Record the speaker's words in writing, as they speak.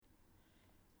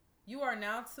You are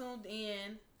now tuned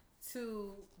in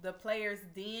to the Players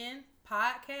Den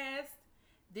podcast.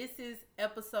 This is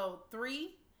episode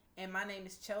 3, and my name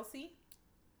is Chelsea.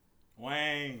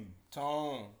 Wayne.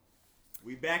 Tone.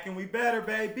 We back and we better,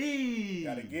 baby.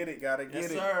 Gotta get it. Yes,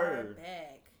 sir. We're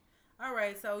back. All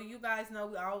right, so you guys know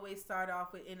we always start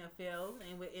off with NFL,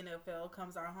 and with NFL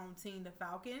comes our home team, the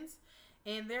Falcons.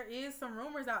 And there is some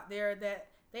rumors out there that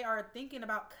they are thinking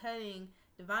about cutting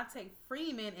Devontae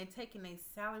Freeman and taking a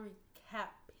salary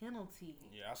cap penalty.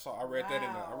 Yeah, I read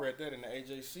that in the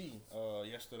AJC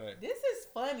yesterday. This is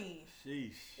funny.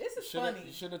 Sheesh. This is funny.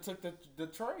 You should have took the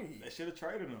trade. They should have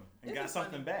traded him and This got is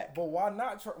something funny. back. But why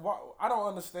not? I don't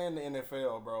understand the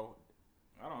NFL, bro.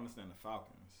 I don't understand the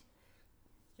Falcons.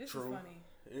 This True. is funny.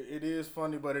 It is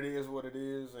funny, but it is what it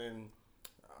is, and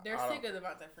They're I sick of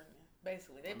Devontae Freeman.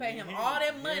 Basically, they I pay mean, him all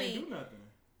that He money. didn't do nothing.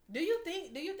 Do you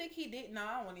think he did? No,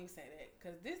 I don't want to even say that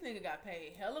because this nigga got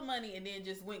paid hella money and then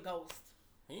just went ghost.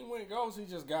 he went ghost. He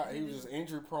was just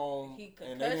injury prone, He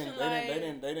and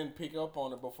concussion they didn't pick up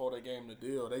on it before they gave him the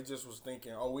deal. They just was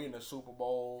thinking, oh, we in the Super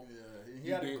Bowl. Yeah, he He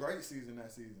had did. a great season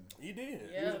that season. He did.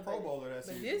 Yeah, He was a Pro Bowler that But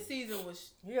season. this season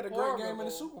was He had a great game in horrible.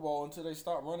 the Super Bowl until they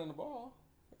stopped running the ball,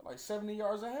 like 70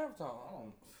 yards at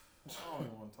halftime. I don't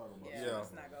even want to talk about Yeah, that.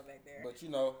 let's not go back there. But you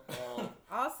know,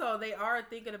 Also, they are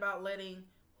thinking about letting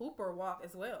Hooper walk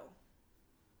as well.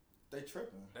 They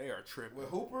tripping. they are tripping. With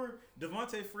Hooper,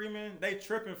 Devontae Freeman, they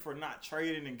tripping for not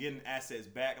trading and getting assets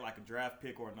back like a draft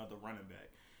pick or another running back.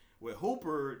 With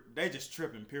Hooper, they just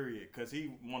tripping, period, because he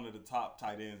one of the top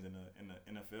tight ends in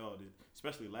the NFL,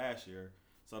 especially last year.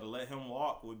 So to let him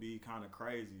walk would be kind of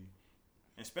crazy,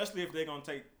 especially if they're gonna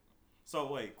take.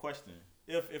 So wait, question: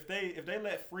 If they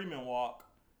let Freeman walk,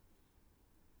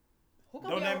 Who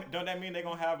gonna don't that mean they're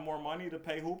gonna have more money to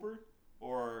pay Hooper,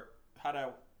 or how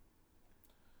that?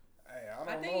 Hey,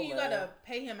 I think you gotta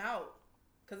pay him out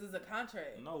because it's a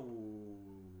contract. No.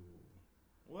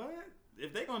 What?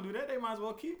 If they gonna do that, they might as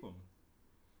well keep him.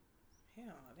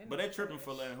 Hell, But they tripping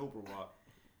for letting Hooper walk.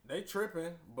 They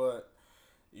tripping, but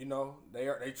you know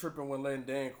they tripping when letting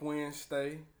Dan Quinn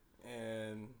stay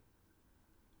and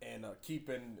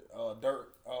keeping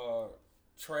Dirt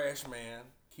Trash Man,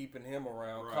 keeping him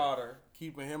around, Right. Cotter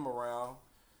keeping him around.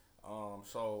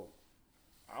 So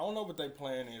I don't know what their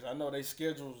plan is. I know their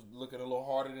schedule's looking a little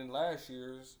harder than last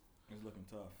year's, It's looking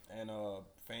tough. and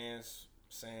fans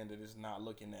saying that it's not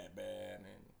looking that bad,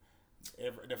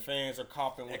 and the fans are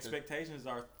copping with Expectations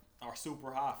are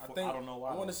super high. I think I don't know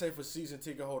why. I want to say for season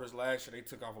ticket holders last year they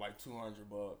took off like $200.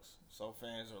 So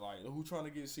fans are like, "Who trying to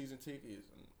get season tickets?"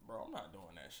 And bro, I'm not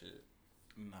doing that shit.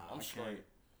 Nah, I'm I straight. can't.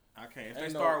 I can't. If Ain't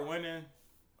they no- start winning,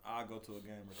 I'll go to a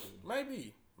game or two.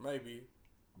 Maybe.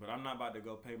 But I'm not about to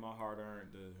go pay my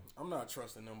hard-earned I'm not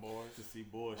trusting them boys. to see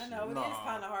bullshit. I know it is Nah.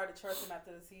 kind of hard to trust him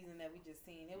after the season that we just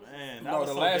seen. It was Man, that No, was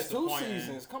the so last 2 disappointing.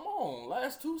 seasons. Come on,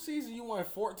 last 2 seasons you won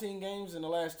 14 games in the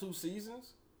last 2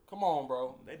 seasons. Come on,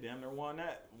 bro. They damn near won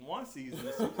that one season.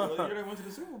 The Super Bowl. The year they went to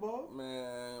the Super Bowl.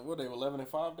 Man, what they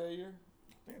 11-5 that year?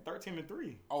 They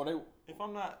 13-3. Oh, they. If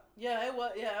I'm not, yeah, it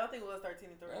was. Yeah, I think it was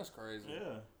 13-3 That's crazy.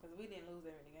 yeah, because we didn't lose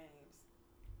that many games.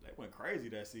 they went crazy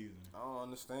that season. I don't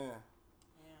understand.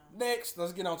 Yeah. Next,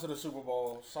 let's get on to the Super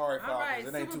Bowl. Sorry, All Falcons. right,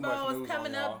 It ain't Super too much Bowl news is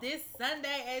coming on y'all. up this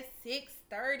Sunday at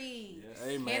 6:30. Yes.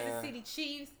 Hey, man. Kansas City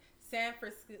Chiefs, San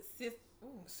Francisco.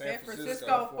 San San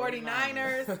Francisco Francisco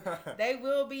 49ers. They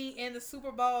will be in the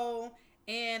Super Bowl.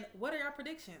 And what are your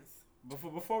predictions?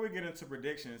 Before we get into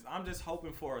predictions, I'm just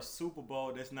hoping for a Super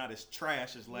Bowl that's not as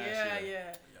trash as last year.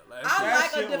 Yeah. Last I year,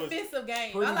 like shit a was defensive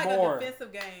game. pretty I like boring. a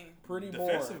defensive game. pretty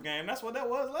Defensive boring. game. That's what that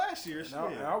was last year. Shit.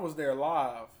 And I was there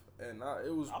live, and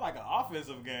it was I like an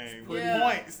offensive game with Yeah.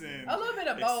 points and A little bit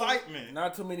of both. excitement.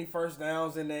 not too many first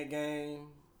downs in that game.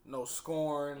 No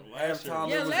scoring. Last year- Halftime,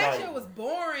 Yeah, it was last like year was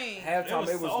boring. halftime.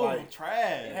 It was so like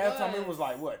trash. halftime. It was. was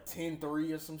like what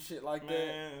 10-3 or some shit like that.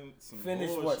 Man, some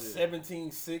Finished what bullshit.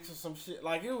 17-6 or some shit.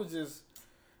 Like it was just.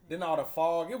 Then all the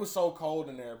fog. It was so cold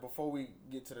in there. Before we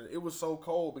get to it was so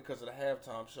cold because of the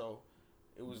halftime show.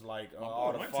 It was like My boy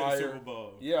all the went to the fire. Super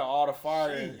Bowl. Yeah, all the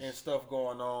fire and Sheesh. stuff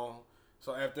going on.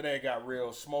 So after that, it got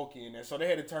real smoky in there. So they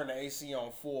had to turn the AC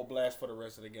on full blast for the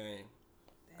rest of the game.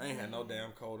 I ain't had no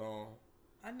damn coat on,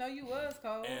 I know you was,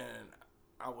 Cole. and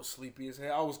I was sleepy as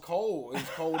hell. I was cold. It was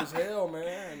cold as hell,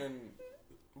 man.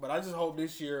 But I just hope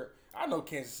this year. I know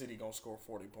Kansas City gonna score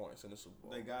 40 points in the Super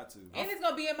Bowl. They got to. And it's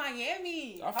gonna be in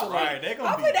Miami. I feel Right, they gonna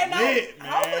Hopefully be they not. lit,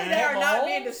 man. Hopefully they are not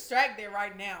being Mahomes? distracted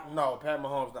right now. No, Pat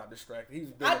Mahomes not distracted.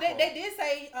 He's been. They did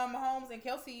say Mahomes and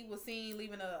Kelsey was seen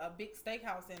leaving a big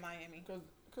steakhouse in Miami.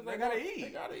 Because They gotta eat. They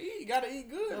gotta eat. You gotta eat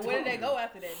good. So where did they go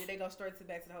after that? Did they go straight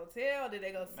back to the hotel? Did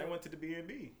they go? They went to the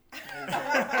B&B. What you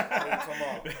talking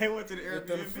about? They went to the Get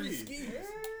them free Airbnb. skis.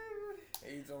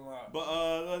 He's talking about.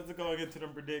 But let's go and get to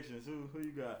them predictions. Who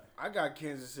you got? I got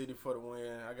Kansas City for the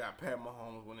win. I got Pat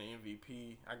Mahomes winning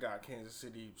MVP. I got Kansas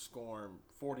City scoring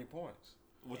 40 points.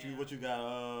 What you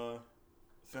got?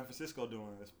 San Francisco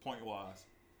doing this point wise.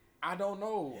 I don't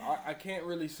know. I can't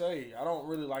really say. I don't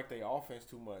really like their offense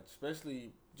too much,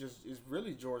 especially just it's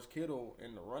really George Kittle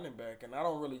and the running back, and I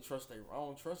don't really trust I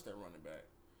don't trust that running back.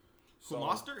 So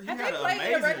Monster, he Have had they an played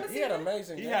in the regular amazing. He had an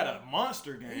amazing He game. had a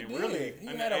monster game, He did. really. He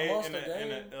in had the a monster in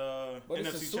game. the but it's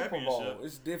a NFC Super Championship. Bowl.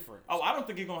 It's different. Oh, I don't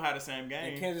think he's gonna have the same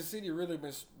game. And Kansas City really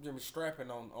been strapping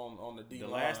on the D The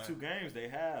line. last two games they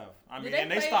have. I Did mean, they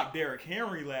and they play- stopped Derrick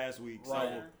Henry last week. Right. So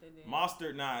Yeah, they did.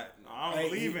 Monster, not. I don't Hey,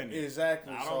 believe in it.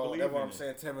 Exactly. I don't So believe that's what in I'm it.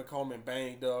 saying. Tevin Coleman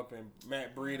banged up, and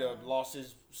Matt Breida lost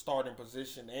his starting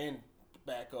position and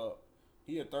backup.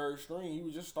 He a third string. He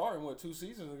was just starting 2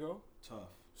 seasons ago. Tough.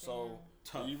 So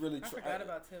Tough. you really I forgot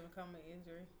about Tevin Coleman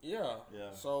injury. Yeah.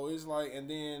 Yeah. So it's like, and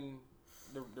then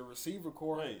the receiver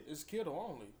core Wait. is Kittle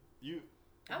only. You.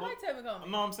 I like Tevin Coleman.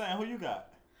 No, I'm saying who you got?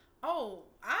 Oh,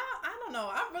 I don't know.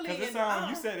 I really. Because it sounds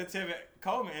you said the Tevin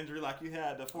Coleman injury like you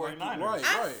had the 49ers. Right.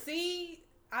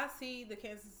 I see the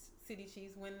Kansas City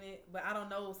Chiefs winning it, but I don't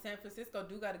know. San Francisco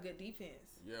do got a good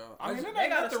defense. Yeah. I mean, They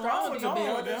got a strong with defense.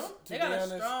 going with them. To They be got a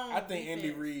honest, strong I think Andy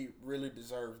defense. Reid really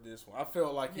deserves this one. I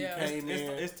felt like he Yeah. came in.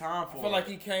 It's time for I feel like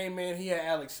he came in. He had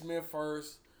Alex Smith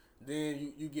first.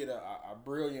 Then you get a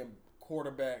brilliant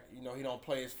quarterback. You know, he don't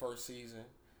play his first season.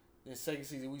 Then second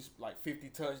season, we like 50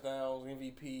 touchdowns,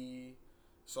 MVP.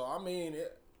 So I mean,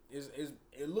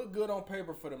 it looked good on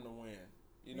paper for them to win.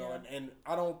 You know, Yeah. and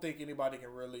I don't think anybody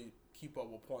can really keep up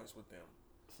with points with them.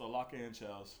 So lock in,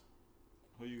 Chels.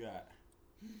 Who you got?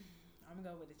 I'm gonna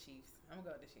go with the Chiefs.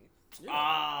 Yeah.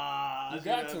 Ah, You see,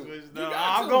 got that's to. switched You up.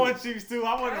 got I'm to. going Chiefs too.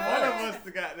 I wanted one of Yeah. us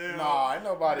to got them. Nah, ain't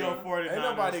nobody. Go 49ers. Ain't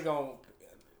nobody gonna.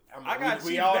 I got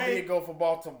we Chiefs. all They- did go for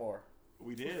Baltimore.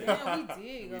 We did. Yeah, we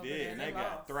did. We go for did, that. and they lost.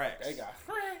 got thrashed. They got.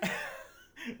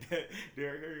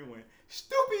 Derrick Henry went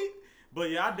stupid. But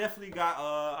yeah, I definitely got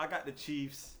I got the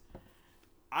Chiefs.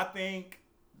 I think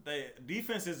the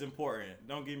defense is important,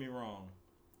 don't get me wrong.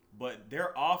 But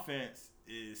their offense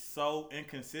is so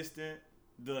inconsistent,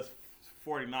 the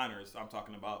 49ers I'm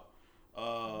talking about,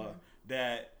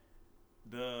 that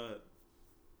the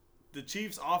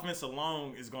Chiefs offense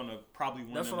alone is going to probably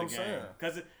win That's them what the I'm game.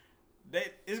 saying. Cuz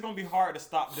it's going to be hard to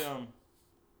stop them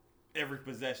every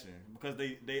possession because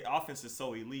they offense is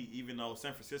so elite, even though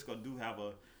San Francisco do have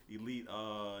a elite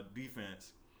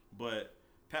defense. But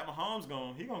Pat Mahomes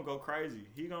gonna go crazy.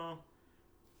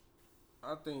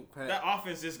 I think Pat. That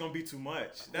offense is gonna be too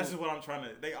much. That's just what I'm trying to.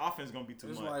 They offense gonna be too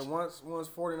It's much. like once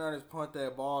 49ers punt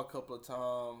that ball a couple of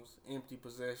times, empty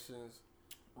possessions.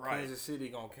 Right. Kansas City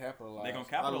gonna capitalize. They gonna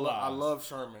capitalize. I love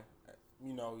Sherman.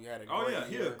 You know, he had a great Oh yeah,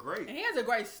 he year. a great. And he has a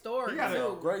great story He had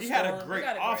too. a great He had a story. great He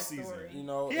got a great offseason. story. You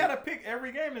know, He had a pick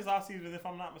every game this offseason. If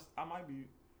I'm not, I might be.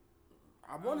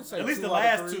 I want to say At least two the out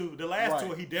of last three. two. The last Right.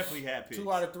 two, he definitely had picks.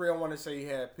 2 out of 3, I want to say he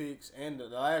had picks, and the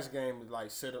last game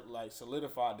like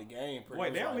solidified the game. Pretty Wait,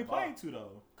 much they only like, bye. played 2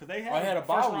 though, because they Oh, he had a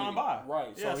bye first round week. bye.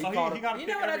 Right, Yeah, so he so caught he a- got a You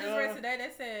pick know what I every, just read today?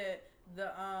 They said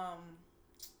the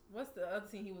what's the other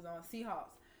team he was on? Seahawks.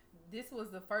 This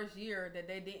was the first year that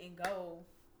they didn't go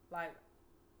like.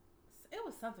 It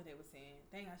was something they were saying.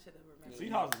 Dang, I should have remembered.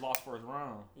 Seahawks lost first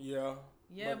round. Yeah,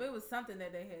 Yeah, but it was something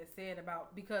that they had said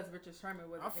about because Richard Sherman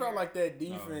wasn't I felt there. like that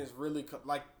defense really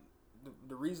like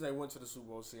the reason they went to the Super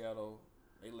Bowl, Seattle.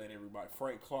 They let everybody.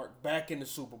 Frank Clark back in the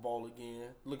Super Bowl again,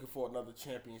 looking for another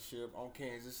championship on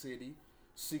Kansas City.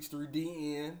 6'3"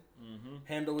 DN,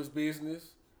 handle his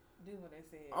business. do what they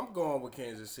said. I'm going with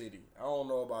Kansas City. I don't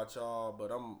know about y'all,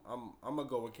 but I'm gonna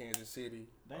go with Kansas City.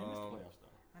 They missed the playoffs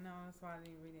though. I know that's why I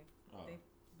didn't read it. Oh. They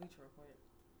Bleacher Report.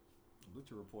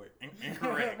 Bleacher Report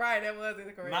incorrect. Right, that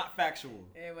wasn't correct. Not factual.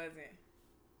 It wasn't.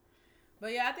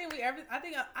 But yeah, I think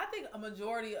I think a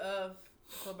majority of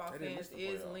football They didn't fans miss the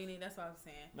is playoffs. leaning. That's what I'm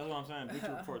saying. That's what I'm saying.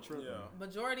 Bleacher Report tripping. Yeah.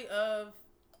 Majority of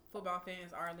football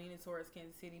fans are leaning towards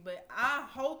Kansas City, but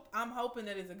I'm hoping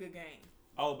that it's a good game.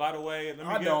 Oh, by the way, let me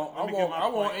I get, don't. Let me I get my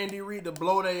want point. Andy Reid to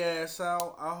blow their ass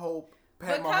out. I hope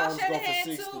Pat But Kyle Mahomes go for Shanahan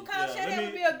 60. too. Kyle Yeah, Shanahan let me-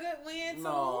 would be a good win too.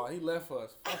 No, he left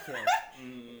us. Fuck him.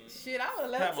 Shit, I would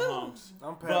have Pat left too. Mahomes.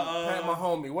 I'm Pat, But, Pat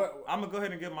Mahomie. What? I'm gonna go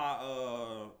ahead and get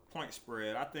my point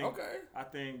spread. I think Okay. I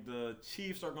think the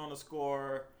Chiefs are gonna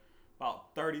score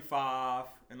about 35,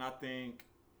 and I think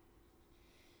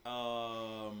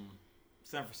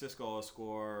San Francisco will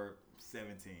score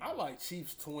 17. I like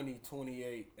Chiefs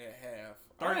 20-28 at half.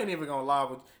 30. I ain't even gonna lie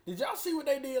with you. Did y'all see what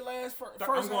they did last first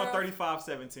I'm going half?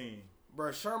 35-17.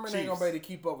 Bro, Sherman Chiefs. ain't gonna be able to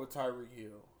keep up with Tyreek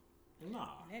Hill. Nah.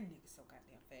 That nigga so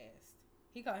goddamn fast.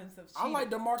 He called himself I cheating. like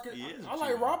DeMarcus. He is a I like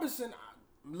cheater. Robinson.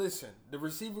 Listen, the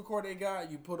receiver core they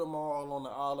got, you put them all on the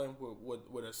island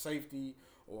with a safety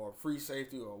or a free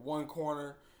safety or one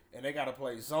corner, and they got to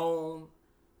play zone.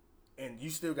 And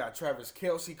you still got Travis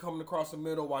Kelce coming across the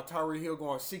middle while Tyreek Hill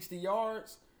going 60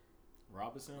 yards.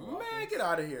 Robinson. Man, get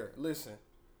out of here. Listen,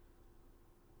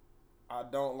 I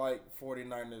don't like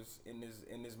 49ers in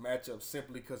this matchup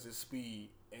simply because it's speed.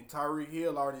 And Tyreek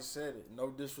Hill already said it. No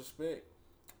disrespect.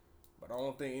 But I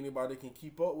don't think anybody can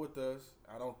keep up with us.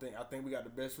 I think we got the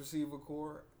best receiver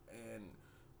core, and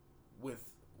with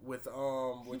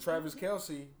Travis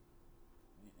Kelce,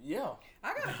 yeah,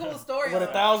 I got a cool story. with on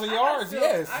 1,000 I got a yards, cool-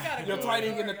 yes, I got a your cool tight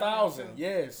end story getting on 1,000, him, too.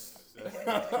 yes.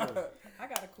 I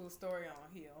got a cool story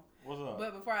on Hill. What's up?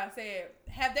 But before I say it,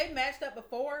 have they matched up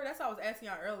before? That's what I was asking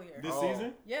y'all earlier. This Oh.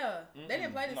 season? Yeah, they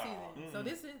didn't play this Nah. season, so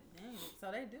this is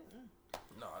so they do.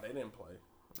 No, they didn't play.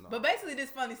 No. But basically, this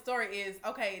funny story is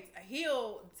okay.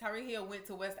 Tyreek Hill went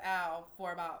to West Al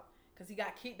for because he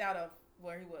got kicked out of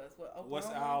where he was. What, Oklahoma? West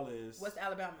Al is West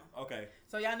Alabama. Okay.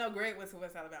 So y'all know Greg went to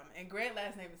West Alabama, and Greg's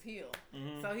last name is Hill.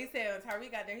 Mhm. So he said when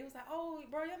Tyreek got there, he was like, "Oh,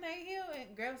 bro, your name Hill,"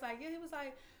 and Greg was like, "Yeah." He was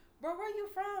like, "Bro, where you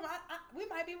from? We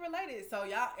might be related." So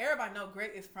everybody know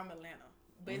Greg is from Atlanta,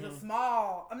 but it's a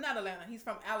small. I'm not Atlanta. He's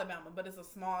from Alabama, but it's a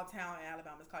small town in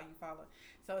Alabama. It's called Eufaula.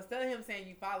 So instead of him saying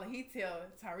Eufaula, he tell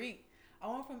Tyreek,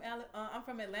 "Oh, I'm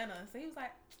from Atlanta." So he was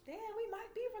like, "Damn, we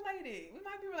might be related. We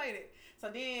might be related." So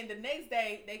then the next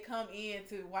day they come in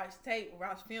to watch tape,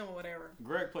 watch film or whatever.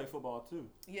 Greg played football too.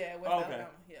 Yeah, West Okay. Alabama.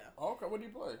 Yeah. Okay, what do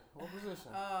you play? What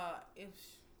position?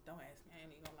 Don't ask me. I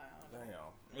ain't even gonna lie. I don't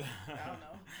know. Damn. I don't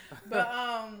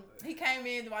know. But he came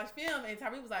in to watch film, and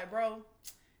Tyreek was like, "Bro,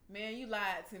 man, you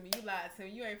lied to me.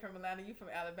 You ain't from Atlanta. You from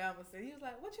Alabama." So he was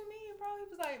like, "What you mean, bro?" He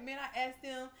was like, "Man, I asked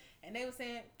them, and they were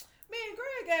saying, man,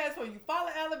 Greg asked for you follow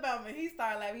Alabama." And he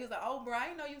started laughing. He was like, "Oh, bro, I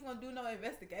didn't know you was gonna do no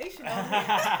investigation on me."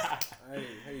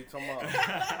 Hey, you talking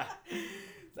about?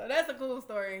 So that's a cool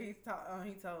story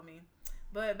he told me.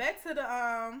 But back to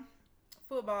the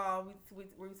football.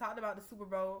 We talked about the Super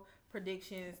Bowl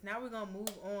predictions. Now we're gonna move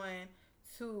on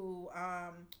to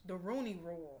the Rooney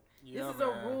Rule. Yeah, This is man.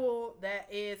 a rule that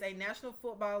is a National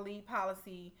Football League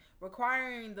policy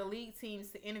requiring the league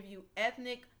teams to interview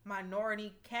ethnic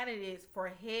minority candidates for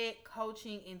head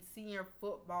coaching and senior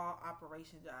football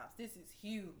operation jobs. This is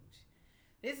huge.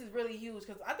 This is really huge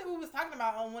because I think we was talking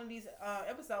about on one of these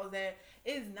episodes that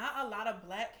it's not a lot of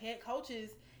black head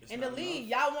coaches It's in the not league.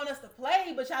 enough. Y'all want us to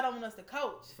play, but y'all don't want us to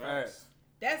coach. Facts.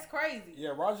 That's crazy.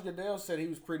 Yeah, Roger Goodell said he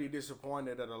was pretty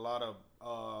disappointed that a lot of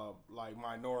like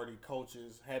minority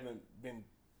coaches haven't been,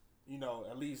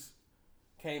 at least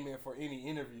came in for any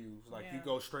interviews. Like you Yeah.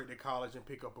 go straight to college and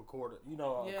pick up a quarter, a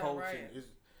Yeah, coach. right. And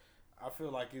I feel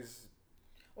like it's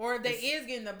Or if they is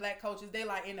getting the black coaches, they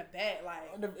like in the back,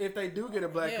 like if they do get a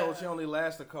black Yeah. coach, he only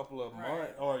lasts a couple of Right.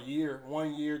 months or a year,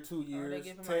 1 year, 2 or years. they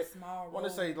give them like small. I want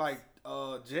to say roles. like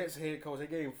Jets head coach, they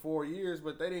gave him 4 years,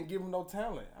 but they didn't give him no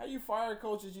talent. How you fire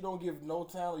coaches? You don't give no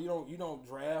talent. You don't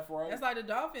draft right. That's like the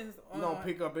Dolphins. You don't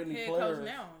pick up any head players. coach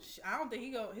now. I don't think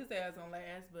his ass gonna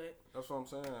last, but That's what I'm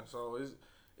saying. So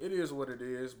it is what it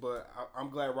is. But I'm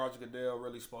glad Roger Goodell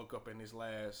really spoke up in his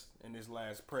last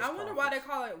press. I wonder why they conference.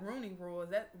 call it Rooney Rule.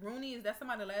 Is that Rooney? Is that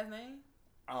somebody's last name?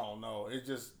 I don't know. It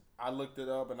just I looked it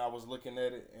up and I was looking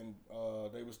at it and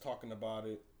they was talking about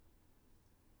it.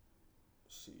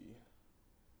 Let's see.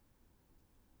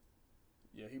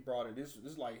 Yeah, he brought it. This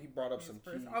like he brought up some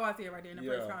key. Oh, I see it right there in the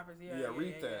press Yeah. conference. Yeah,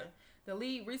 read that. Yeah. The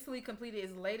league recently completed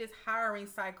its latest hiring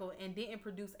cycle and didn't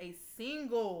produce a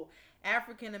single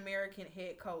African American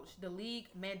head coach. The league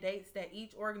mandates that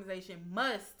each organization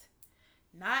must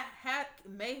not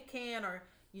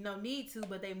need to,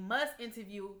 but they must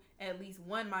interview at least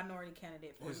one minority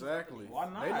candidate. For each Exactly. Why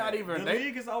not? They not even. The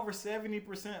league is over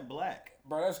 70% black.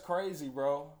 Bro, that's crazy,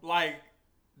 bro. Like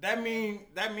that mean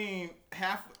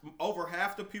over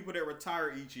half the people that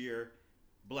retire each year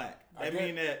black. I That get-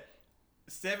 mean that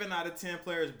 7 out of 10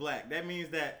 players black. That means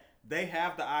that they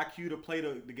have the IQ to play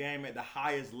the game at the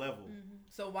highest level. Mm-hmm.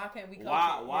 So why can't we coach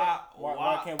Why it?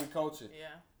 Why can't we coach it? Yeah.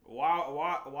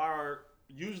 why are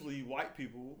usually white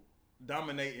people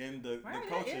dominating the Right, that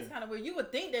coaching? is kind of weird. You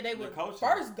would think that they would coaching.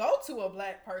 first go to a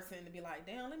black person to be like,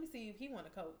 "Damn, let me see if he want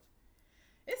to coach."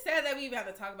 It's sad that we even have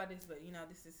to talk about this, but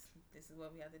this is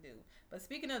what we have to do. But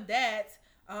speaking of that,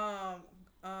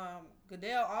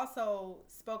 Goodell also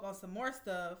spoke on some more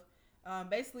stuff.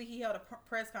 Basically, he held a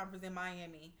press conference in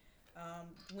Miami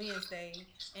Wednesday,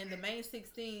 and the main 6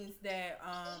 things that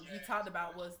he talked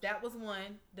about was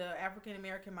one, the African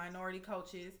American minority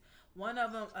coaches.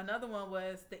 Another one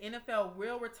was the NFL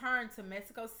will return to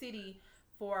Mexico City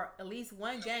for at least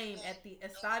one game at the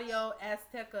Estadio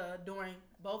Azteca during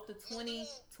both the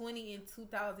 2020 and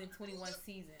 2021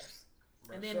 seasons.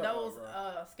 And then Shut up, those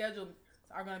bro. schedules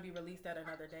are going to be released at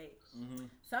another date. Mm-hmm.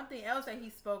 Something else that he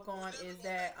spoke on is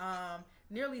that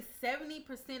nearly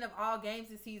 70% of all games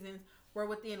this season were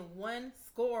within one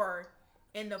score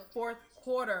in the fourth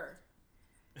quarter.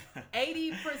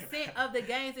 80% of the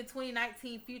games in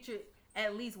 2019 featured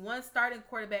at least one starting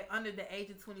quarterback under the age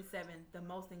of 27, the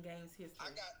most in games history. I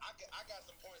got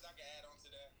some points I can add on to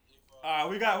that. If, All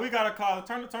right, we got a call.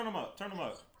 Turn them up.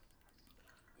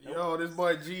 Yo, this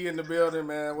boy G in the building,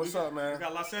 man. What's up, We man?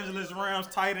 got Los Angeles Rams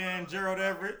tight end Gerald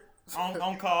Everett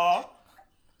on call.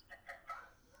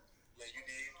 Yeah, you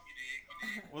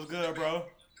did. What's good, bro?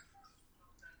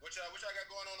 What y'all got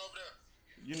going on over there?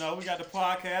 You know, we got the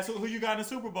podcast. Who you got in the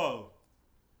Super Bowl?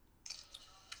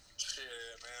 Shit,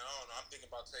 man, I don't know. I'm thinking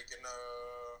about taking.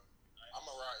 I'm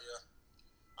a rock, yeah.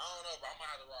 I don't know, but I'm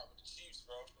gonna have to rock with the Chiefs,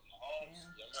 bro. Yeah,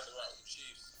 I'm gonna have to rock with the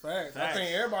Chiefs. Facts. I Facts. think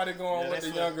everybody going Yeah, with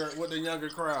that's the younger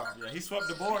crowd. Yeah, he swept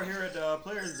the board here at the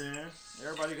Players Den.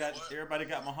 Everybody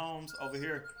got Mahomes over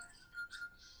here.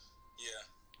 Yeah,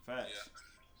 Facts. yeah.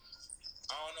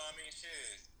 I don't know. I mean,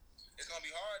 shit. It's gonna be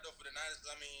hard though for the Niners.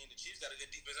 'Cause, I mean, the Chiefs got a good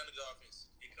defense and a good offense.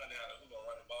 He coming out. Who gonna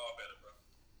run the ball better, bro?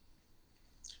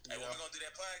 Hey, when we gonna do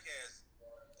that podcast?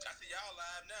 I see y'all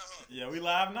live now, huh? Yeah, we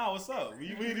live now. What's up?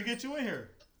 We need to get you in here.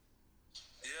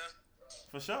 Yeah.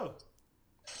 For sure.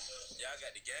 Y'all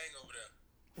got the gang over there.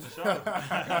 For sure.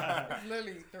 It's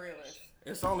literally three of us.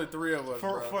 It's only 3 of us,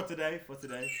 for bro. today.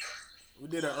 We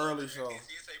did an early show.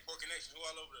 CSA Poor Connection. Who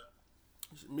all over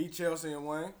there? Me, Chelsea, and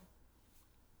Wayne.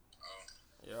 Oh,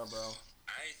 Yeah, bro.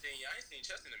 I ain't seen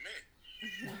Chess in a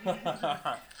minute.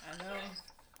 I know.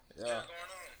 Yeah. What's going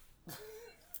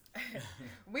on?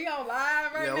 We on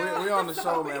live right now. Yeah, we on the so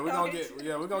show, we man. We're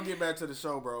gonna gonna get back to the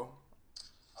show, bro.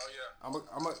 Oh yeah. I'm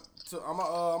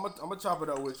gonna chop it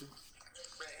up with you.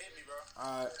 Man, hit me, bro.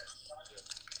 All right.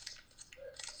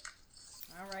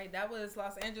 All right, that was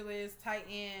Los Angeles tight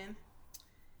end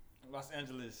Los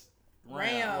Angeles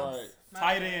Rams. Right. My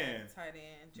Tight bad. end. Tight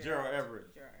end. Gerald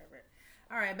Everett. Gerald Everett.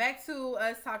 All right, back to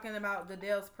us talking about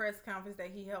Goodell's press conference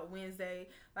that he held Wednesday.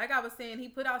 Like I was saying, he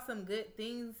put out some good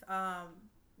things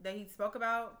that he spoke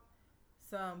about,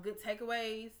 some good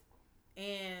takeaways.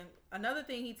 And another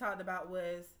thing he talked about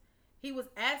was he was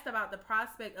asked about the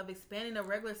prospect of expanding the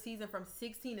regular season from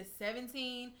 16 to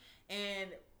 17. And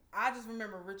I just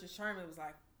remember Richard Sherman was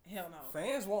like, hell no.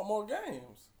 Fans want more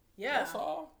games. Yeah. That's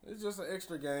all. It's just an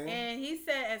extra game. And he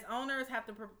said as owners have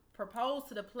to propose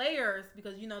to the players,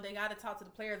 because, you know, they got to talk to the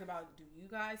players about, do you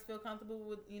guys feel comfortable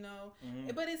with, you know.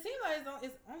 Mhm. But it seems like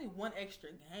it's only one extra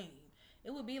game.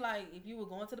 It would be like if you were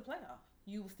going to the playoff.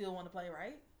 You would still want to play,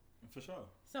 right? For sure.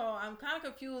 So I'm kind of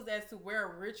confused as to where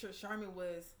Richard Sherman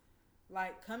was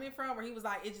like coming from, where he was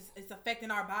like, it's affecting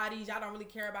our bodies. Y'all don't really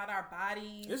care about our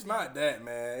bodies. It's not that,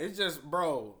 man. It's just,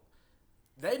 bro,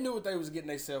 they knew what they was getting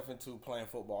themselves into playing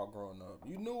football growing up.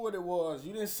 You knew what it was.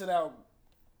 You didn't sit out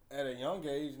at a young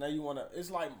age. Now you want to. It's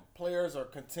like players are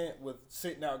content with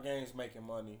sitting out games making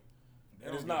money.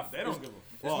 And it's not. They don't give a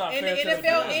It's fuck. not In the fair to the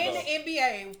NFL fans, and though. the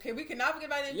NBA. Okay, we cannot forget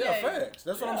about the NBA. Yeah, facts.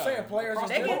 That's what I'm Yeah. saying. Players Across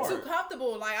are They the get board. too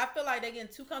comfortable. Like, I feel like they getting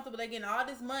too comfortable. They getting all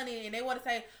this money and they want to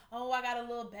say, "Oh, I got a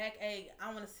little backache.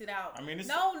 I want to sit out." I mean, it's-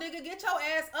 no, nigga, get your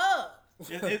ass up.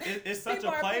 It's such People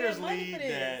a are players paying money for league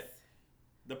this. that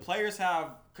the players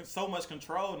have so much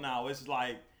control now. It's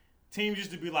like teams used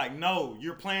to be like, "No,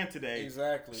 you're playing today."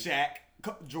 Exactly. Shaq,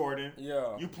 Jordan.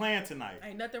 Yeah. You playing tonight.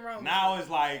 Ain't nothing wrong. Now with it's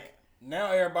like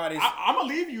Now everybody's. I'm gonna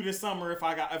leave you this summer if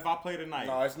I play tonight.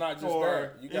 No, it's not just Or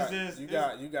that. You it's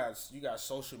got just- you got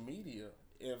social media.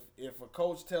 If a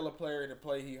coach tell a player to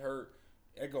play he hurt,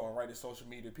 they're going right to social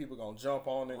media. People gonna jump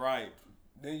on it. Right.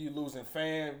 Then you losing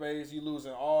fan base. You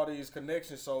losing all these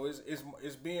connections. So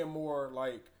it's being more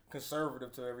like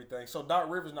conservative to everything. So Doc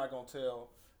Rivers not gonna tell.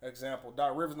 Example,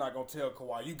 Doc Rivers not gonna tell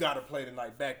Kawhi, you got to play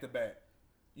tonight back to back.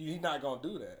 He's not gonna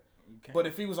do that. Okay. But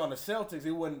if he was on the Celtics,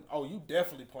 it wouldn't. Oh, you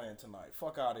definitely playing tonight.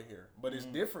 Fuck out of here. But it's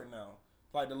different now.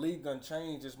 Like the league done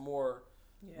changed. It's more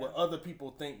Yeah. what other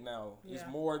people think now. It's Yeah.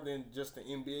 more than just the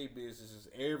NBA business.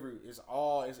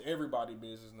 It's everybody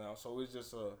business now. So it's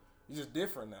just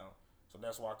different now. So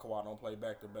that's why Kawhi don't play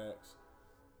back to backs.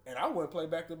 And I wouldn't play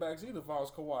back to backs either if I was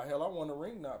Kawhi. Hell, I won a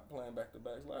ring not playing back to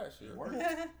backs last year. It worked.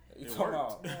 You It talking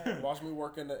worked. about? Watch me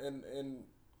work in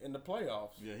the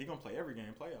playoffs. Yeah, he gonna play every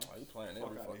game playoffs. Oh, he playing Fuck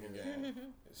every outta fucking here.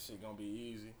 game. This shit gonna be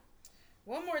easy.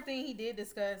 One more thing he did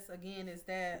discuss again is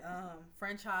that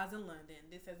franchise in London.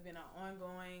 This has been an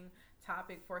ongoing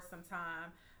topic for some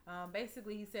time.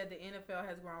 Basically, he said the NFL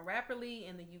has grown rapidly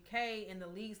in the UK, and the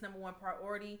league's number one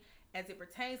priority as it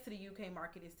pertains to the UK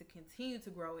market is to continue to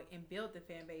grow it and build the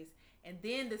fan base, and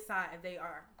then decide if they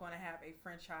are going to have a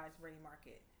franchise-ready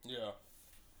market. Yeah,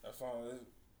 that's all.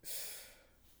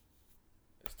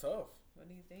 It's tough. What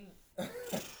do you think?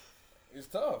 It's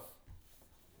tough.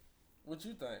 What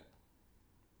you think?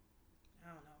 I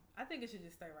don't know. I think it should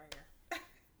just stay right here.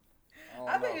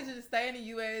 I I think it should just stay in the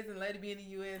U.S. and let it be in the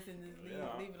U.S. and just leave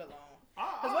it alone.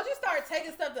 I- Because once you start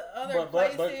taking stuff to other but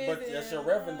places, that's your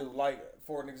revenue. Like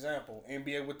for an example,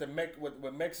 NBA with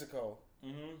with Mexico.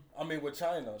 Mhm. I mean with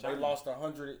China, they China. lost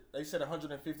 100. They said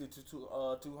 150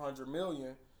 to 200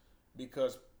 million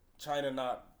because China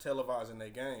not televising their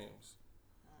games.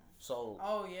 So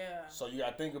oh yeah, so you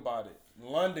got to think about it.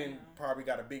 London probably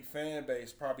got a big fan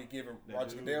base. Probably giving They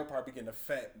Roger do. Goodell probably getting a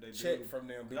fat They check do. from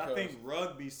them 'Cause because I think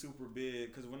rugby's super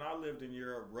big. Because when I lived in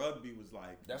Europe, rugby was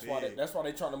like that's big. why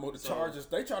they trying to move the So- Chargers.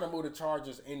 They trying to move the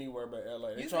Chargers anywhere but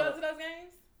LA. They you trying go to those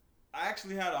games? I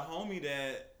actually had a homie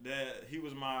that he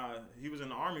was in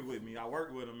the army with me. I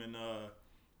worked with him, and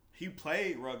he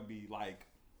played rugby like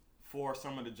for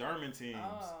some of the German teams,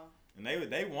 Oh, and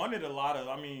they wanted a lot of,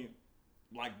 I mean,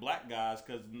 like black guys,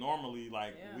 because normally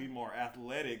like Yeah. we more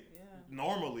athletic. yeah.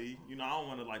 Normally, you know, I don't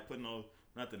want to like put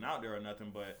nothing out there or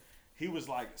nothing, but he was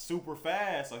like super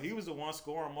fast, so he was the one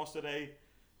scoring most of I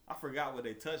forgot what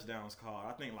they touchdowns called.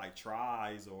 I think like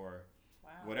tries or Wow.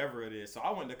 whatever it is. So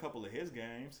I went to a couple of his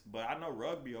games, but I know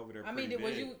rugby over there. I mean, pretty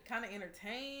was big. you kind of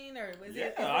entertained, or was Yeah,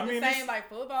 it I mean, the it's- same like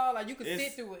football? Like you could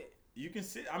it's- sit through it. You can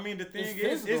see. I mean, the thing It's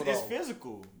is, physical, it's though.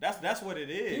 physical. That's what it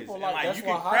is. people And, like that's you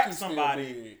why can crack hockey's still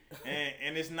somebody, big.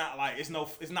 and it's not like it's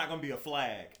not gonna be a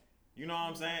flag. You know what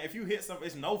I'm saying? If you hit some,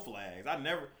 it's no flags.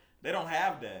 They don't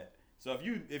have that. So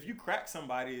if you crack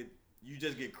somebody, you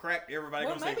just get cracked. Everybody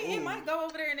Well, gonna maybe say, it "Ooh." might go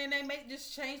over there and then they may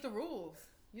just change the rules.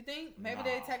 You think maybe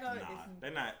they take on? Nah,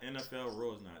 they're not. NFL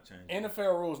rules not changing.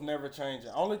 NFL rules never changing.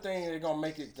 Only thing they're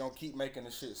gonna keep making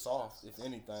the shit soft, if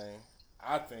anything.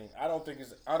 I don't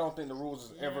think the rules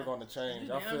is ever Yeah. gonna change.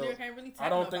 You I damn feel. near can't really I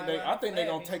don't tackle think nobody I without think they're flag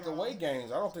gonna being take wrong. away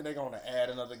games. I don't think they're gonna add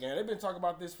another game. They've been talking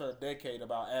about this for a decade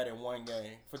about adding one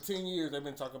game. For 10 years they've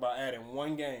been talking about adding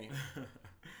one game,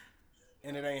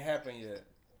 and it ain't happened yet.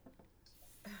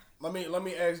 Let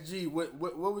me ask G,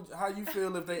 how you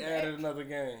feel if they added another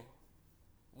game?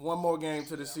 One more game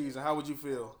to the season. How would you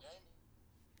feel?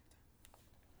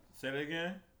 Say that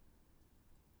again.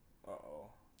 Uh-oh.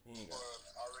 He ain't got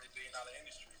Already being out of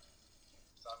industry.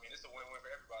 So, I mean, it's a win-win for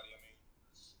everybody. I mean,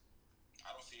 I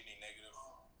don't see any negative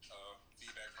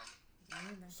feedback from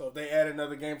it. So if they add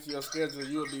another game to your schedule,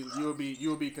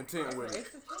 you'll be content with it.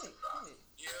 It's the flick.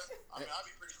 Yeah, I mean, I'd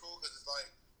be pretty cool because it's like,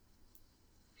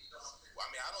 well, I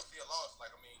mean, I don't see a loss.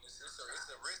 Like, I mean, it's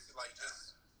a risk. Like,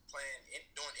 just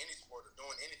doing any sport or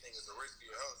doing anything is a risk to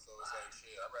your health. So it's like,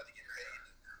 shit, I'd rather get paid.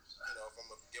 You know, if I'm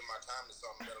gonna give my time to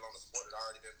something, let alone a sport that I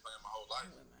already been playing my whole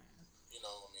life. You know,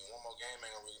 I mean, one more game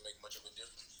ain't gonna really make much of a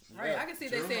difference. Right, I can see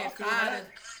they True. said I feel five.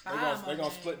 that. They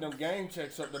gonna split them game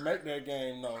checks up to make that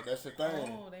game though. That's the thing.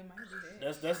 Oh, they might do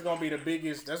that. That's gonna be the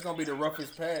biggest. That's gonna be the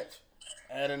roughest patch.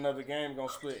 Add another game,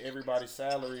 gonna split everybody's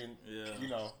salary and Yeah. you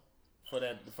know for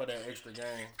that extra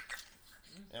game.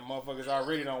 And motherfuckers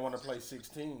already don't want to play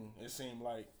 16. It seemed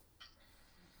like.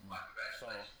 So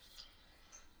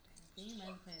You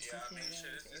might be playing Yeah, I 16 mean, games shit,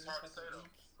 it's every hard to fucking say though.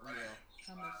 week. yeah.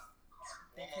 How much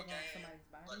they One more take on game. somebody's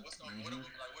body? Like, what's gonna,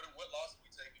 what loss are we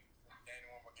taking from gaining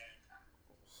one more game?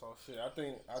 So shit, I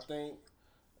think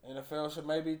NFL should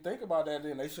maybe think about that.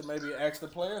 Then they should maybe ask the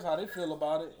players how they feel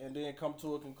about it, and then come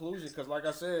to a conclusion. Because like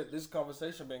I said, this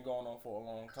conversation been going on for a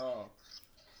long time.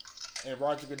 And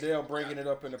Roger Goodell bringing it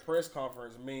up in the press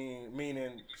conference,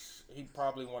 meaning he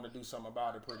probably want to do something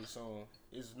about it pretty soon.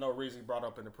 There's no reason he brought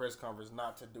up in the press conference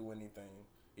not to do anything.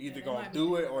 Either they gonna might be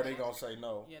do it thinking or about they it. gonna say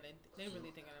no. Yeah, they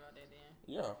really thinking about that then.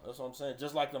 Yeah, that's what I'm saying.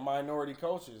 Just like the minority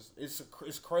coaches, it's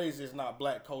crazy. It's not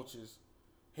black coaches,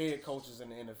 head coaches in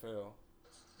the NFL,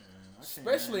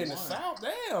 especially in the South.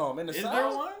 Damn, in the Is South. there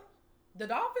one? The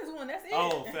Dolphins one, that's it.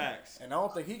 Oh, facts. And I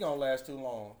don't think he gonna last too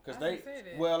long because I didn't say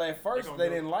that. well, at first gonna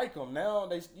they do it. didn't like him. Now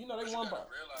they But won you by.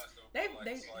 gotta realize though, They like,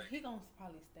 it's like, he gonna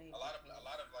probably stay. a lot of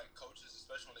like coaches,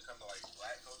 especially when they come to like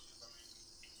black coaches. I mean,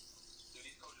 do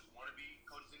these coaches want to be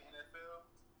coaches in the NFL?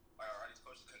 Like, are these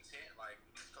coaches content? Like,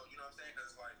 these you know what I'm saying?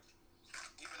 Because like,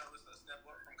 even though it's a step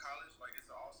up from college, like it's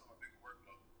also a bigger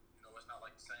workload. You know, it's not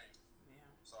like the same. Yeah.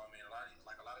 So I mean, a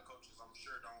lot of coaches, I'm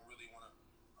sure, don't really want to,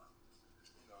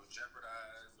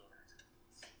 jeopardize or.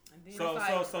 And then So it's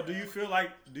like, so do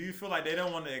you feel like they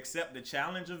don't want to accept the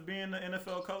challenge of being the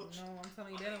NFL coach? No, I'm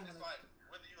telling you, I they mean, don't it's want like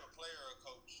whether you're a player or a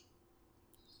coach,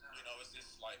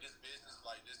 it's like this business,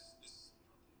 like this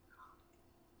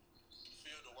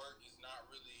field of work is not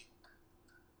really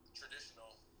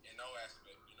traditional in no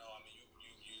aspect. You know, I mean,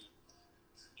 you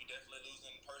definitely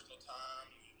losing personal time.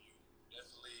 You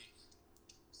definitely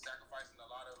sacrificing a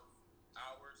lot of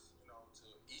hours, you know, to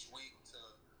each week to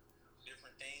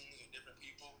different things and different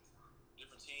people,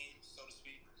 different teams, so to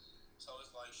speak. So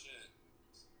it's like shit.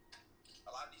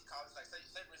 A lot of these colleges, like say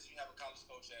for instance, you have a college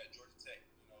coach at Georgia Tech,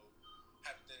 you know,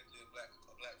 hypothetically a black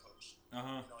coach.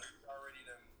 Uh-huh. You know, he's already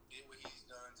did what he's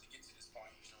done to get to this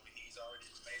point. You know, he's already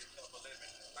made himself a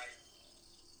living, a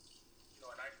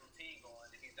nice routine going,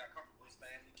 and he's got comfortable with his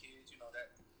family, kids, you know,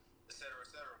 that, et cetera, et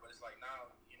cetera. But it's like now,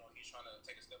 you know, he's trying to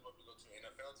take a step up to go to an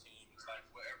NFL team. It's like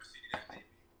whatever city that may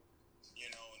be, you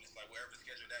know, and it's like whatever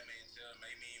schedule that may entail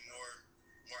may mean more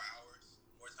hours,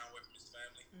 more time away from his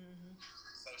family. Mm-hmm.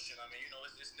 So shit, I mean, you know,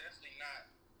 it's definitely not,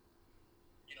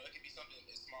 you know, it could be something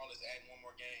as small as adding one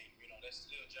more game. You know, that's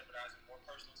still jeopardizing more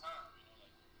personal time. You know,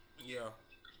 like we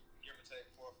give or take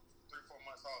 3-4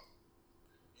 months off.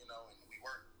 You know, and we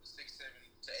work 6, 7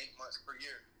 to 8 months per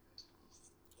year.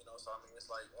 You know, so I mean, it's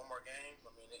like one more game.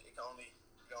 I mean, it can only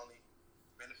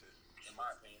benefit, in my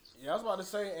opinion. Yeah, I was about to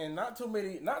say, and not too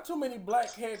many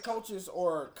black head coaches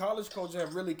or college coaches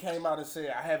have really came out and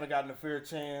said I haven't gotten a fair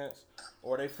chance,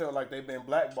 or they felt like they've been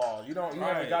blackballed. You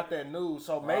haven't got that news,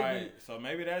 so maybe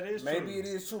that is maybe true. it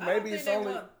is true. I Maybe don't it's think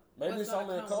only what's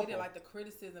gonna a come couple. with it, like the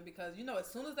criticism, because you know as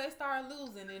soon as they start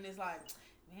losing, then it's like,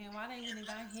 man, why they even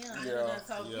got him? Yeah,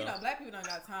 So you know, black people don't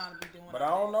got time to be doing. But I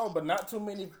don't know. But not too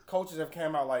many coaches have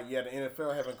came out like, yeah, the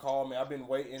NFL haven't called me. I've been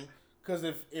waiting. Because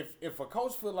if a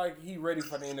coach feel like he ready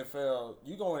for the NFL,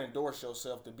 you gonna endorse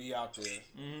yourself to be out there,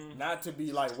 not to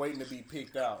be like waiting to be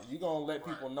picked out. You gonna let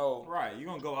people know. Right, you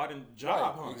gonna go out and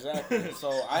job hunt. Exactly. So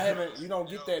you don't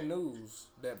get that news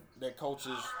that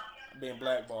coaches being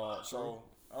blackballed. So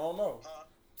I don't know.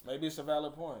 Maybe it's a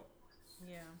valid point.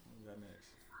 Yeah. What we got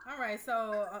next? All right.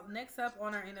 So next up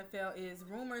on our NFL is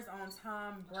rumors on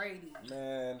Tom Brady.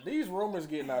 Man, these rumors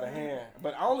getting out of hand.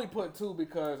 But I only put 2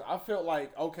 because I felt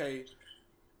like, okay,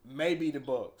 maybe the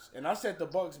Bucks. And I said the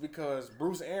Bucks because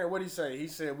Bruce Aaron, what'd he say? He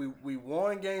said we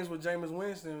won games with Jameis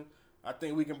Winston. I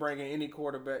think we can bring in any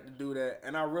quarterback to do that.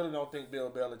 And I really don't think Bill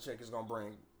Belichick is going to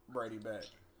bring Brady back.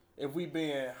 If we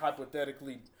being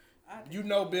hypothetically,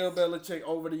 Bill Belichick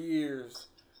over the years,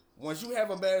 once you have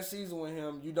a bad season with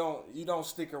him, you don't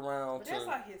stick around. But that's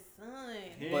like his son.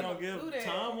 He ain't gonna give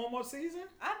Tom one more season?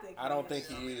 I don't think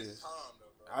he is.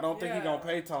 I don't think he gonna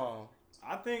pay Tom.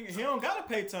 I think he don't gotta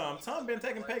pay Tom. Tom been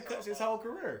taking pay cuts his whole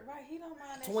career. Right, he don't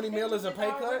mind that 20 shit. mil is a pay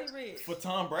cut? For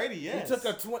Tom Brady, yes. He took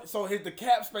a 20. So the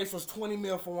cap space was 20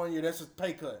 mil for 1 year. That's a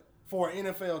pay cut for an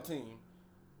NFL team.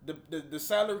 The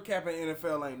salary cap in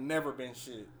NFL ain't never been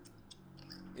shit.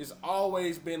 It's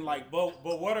always been like. But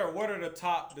what are the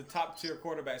top tier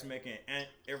quarterbacks making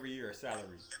every year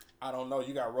salaries? I don't know.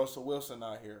 You got Russell Wilson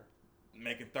out here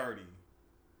making 30.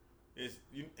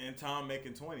 And Tom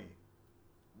making 20.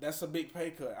 That's a big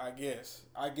pay cut, I guess.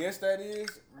 I guess that is,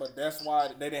 but that's why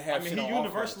they didn't have. I mean, he's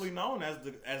universally known as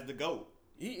the GOAT.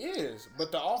 He is,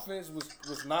 but the offense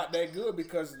was not that good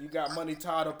because you got money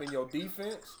tied up in your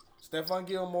defense. Stephon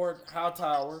Gilmore,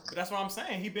 Hightower. But that's what I'm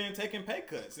saying. He been taking pay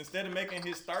cuts instead of making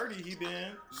his 30. He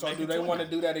been. So do they want to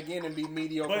do that again and be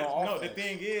mediocre? But on no, offense? the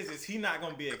thing is he not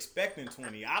gonna be expecting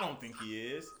 20. I don't think he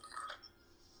is.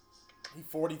 He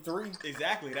 43.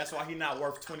 Exactly. That's why he not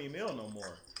worth 20 mil no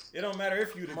more. It don't matter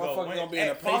if you the GOAT. Motherfucker gonna be in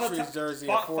a Patriots jersey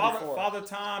at 44. Father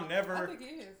Time never. I think he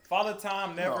is. Father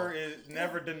Time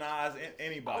never denies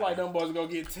anybody. I like them boys gonna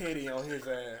get Teddy on his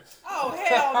ass. Oh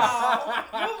hell no!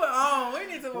 Moving on. We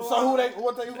need to move So on. who gonna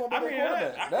be the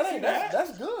quarterback?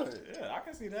 That's good. Yeah, I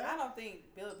can see that. I don't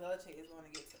think Bill Belichick is going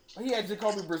to get to. He had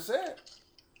Jacoby Brissett.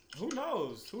 Who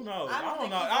knows? I don't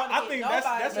know. think he's gonna I think get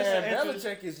that's just Man, an interest.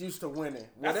 Belichick is used to winning.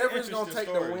 That's an Whatever's gonna interesting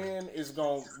take the story. win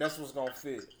that's what's gonna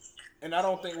fit. And I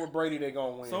don't think with Brady they're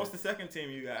gonna win. So what's the second team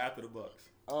you got after the Bucks?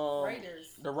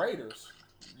 Raiders. The Raiders.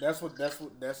 That's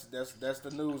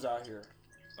the news out here.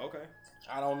 Okay.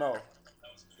 I don't know.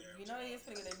 You know he is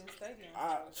going to get a new stadium.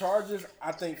 Chargers.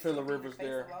 I think Phillip Rivers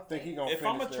there. Think he gonna. If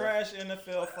finish I'm a there. trash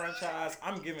NFL franchise,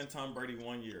 I'm giving Tom Brady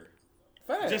 1 year.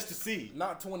 Fast. Just to see.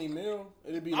 Not 20 mil.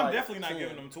 It'd be I'm like definitely not 10,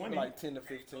 giving him 20. Like 10 to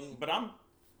 15. But I'm.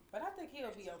 But I think he'll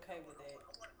be okay with that. I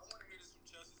want to hear this from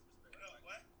Chelsea's perspective.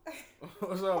 What?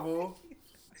 What's up, boo?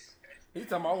 He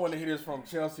talking. I want to hear this from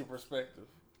Chelsea perspective.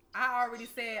 I already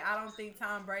said I don't think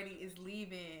Tom Brady is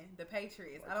leaving the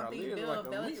Patriots. I don't think Khalil Bill like a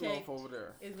Belichick meatloaf over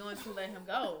there. is going to let him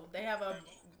go. They have a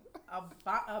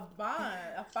bond,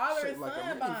 a father Shit and like a son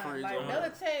mini bond. fridge Like over there.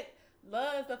 Belichick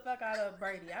loves the fuck out of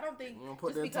Brady. I don't think I'm gonna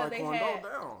put just that because they Taekwondo had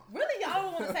down. really y'all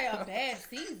don't want to say a bad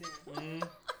season. Mm.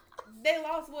 They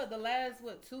lost the last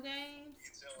 2 games?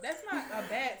 That's not a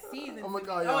bad season. I'm gonna to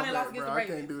call me. y'all and they lost back, against bro. the I can't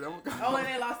Ravens. do that. I'm gonna Oh, and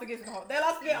they lost against they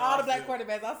lost against all the black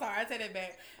quarterbacks. I'm sorry, I take that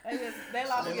back. They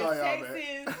lost I'm against gonna call y'all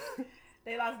Texans. back.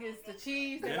 They lost against the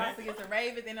Chiefs. They Didn't lost they? against the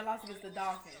Ravens, and they lost against the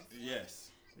Dolphins. Yes.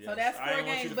 So that's I 4 ain't want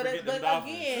you games. to But forget them but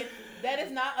Dolphins. again, that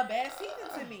is not a bad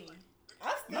season to me.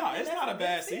 I still No, think it's that's not a good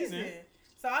bad season.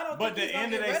 So I don't. But think the he's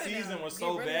end gonna of get that rid season them. was Get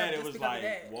so rid of bad, them it just was because of like,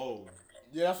 that. whoa.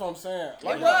 Yeah, that's what I'm saying. It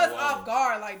Like, was whoa. off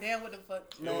guard. Like, damn, what the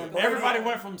fuck? Man, Everybody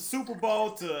went from Super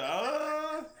Bowl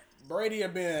to Brady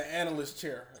had been in an analyst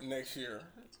chair next year.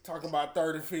 Talk about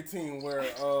 3rd and 15 where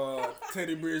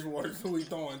Teddy Bridgewater's who he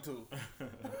throwing to.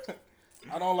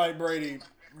 I don't like Brady.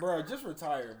 Bro, just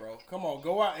retire, bro. Come on,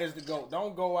 go out as the GOAT.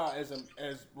 Don't go out as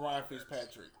Ryan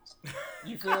Fitzpatrick.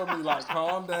 You feel me? Like,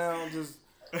 calm down. Just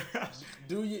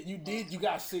you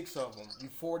got 6 of them. You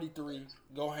 43.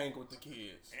 Go hang with the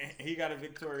kids. he got a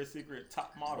Victoria's Secret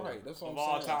top model Right, that's what of I'm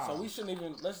all saying. time. So we shouldn't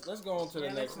even let's go on to the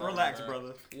Yeah, next one. Relax, man.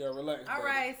 brother. Yeah, relax. All brother.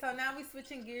 right, so now we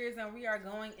switching gears and we are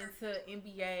going into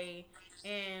NBA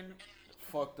and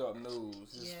Fucked up news.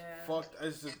 It's Yeah.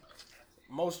 It's just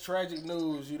most tragic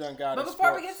news you done got. But in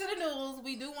before we sports. get to the news,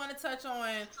 we do want to touch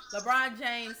on LeBron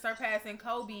James surpassing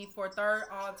Kobe for 3rd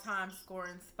all-time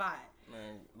scoring spot.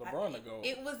 Man, LeBron to go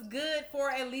It was good for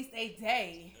at least a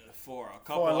day. For a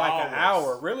couple for like hours. an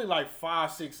hour, really like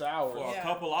 5-6 hours. For Yeah. a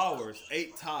couple hours,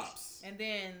 8 tops. And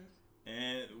then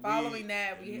And following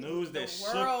that, we news the that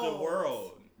shook the world.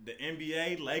 world. The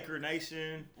NBA, Laker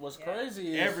Nation. What's Yeah.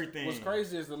 crazy is Everything. What's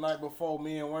crazy is the night before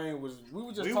me and Wayne we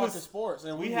were just We talking was- sports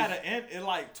and We we had was- an end at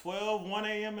like 12, 1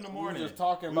 a.m. in the morning. just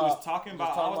talking I about- was talking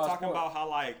just talking about talking sport. about how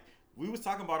like we was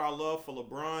talking about our love for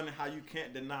LeBron and how you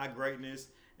can't deny greatness.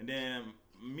 And then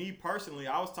me personally,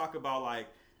 I was talking about like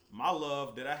my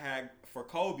love that I had for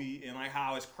Kobe and like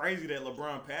how it's crazy that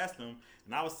LeBron passed him.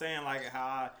 And I was saying like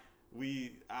how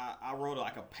I wrote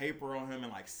like a paper on him in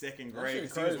like 2nd grade shit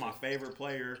because he was crazy. my favorite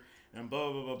player and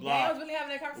blah blah blah blah. Yeah, I was really having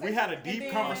that conversation. We had a And deep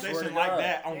then- Swear conversation to like God.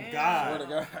 that on Damn. God. Swear to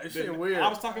God, that shit weird. I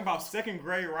was talking about 2nd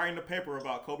grade writing a paper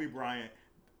about Kobe Bryant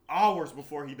hours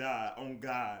before he died on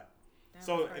God. That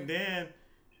So was crazy. and then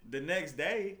the next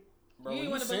day, Bro, You when didn't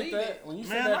you wanna sent believe that, it. when you man,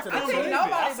 sent I that to couldn't the believe it. team,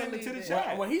 nobody I sent it to the believed it.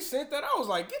 chat. when he sent that, I was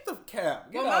like, "Get the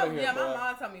cap, get Well, out my, of here, yeah, bro." my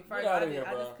mom told me first. Get outta I here,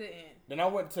 bro. just couldn't. Then I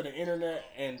went to the internet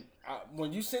and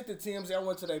when you sent the TMZ, I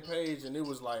went to their page and it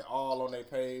was like all on their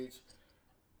page.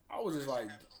 I was just like,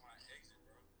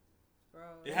 Bro.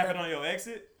 It happened on your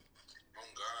exit. Oh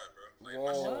God, bro. Like,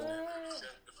 my shit Whoa. was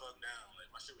shut the fuck down. Like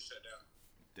my shit was shut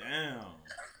down. Damn. No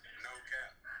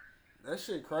cap. that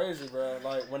shit crazy, bro.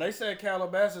 Like when they said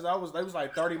Calabasas, they was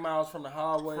like 30 miles from the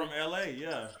highway. From LA,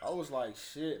 yeah. I was like,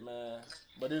 shit, man.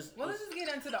 But it's Well, let's just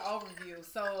get into the overview.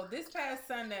 So this past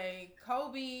Sunday,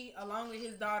 Kobe, along with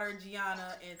his daughter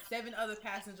Gianna and 7 other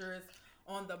passengers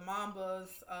on the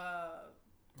Mamba's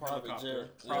private Helicopter.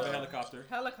 jet. Private Yeah. helicopter.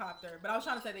 helicopter, but I was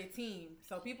trying to say their team.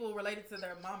 So people related to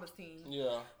their Mamba's team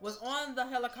Yeah. was on the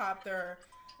helicopter,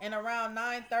 and around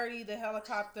 9:30, the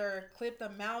helicopter clipped a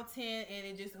mountain and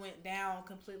it just went down,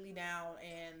 completely down,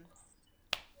 and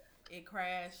it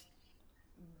crashed.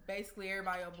 Basically,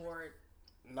 everybody aboard.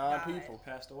 9 Died. people.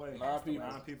 Passed away. 9 people.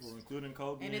 9 people, including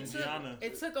Kobe And and, it took Gianna.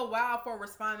 it took a while for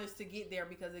responders to get there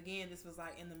because again, this was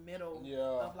like in the middle Yeah.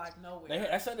 of like nowhere.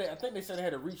 I think they said they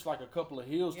had to reach like a couple of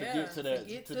hills Yeah, to get to that to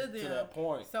get to to them. that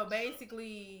point. So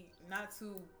basically, not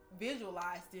to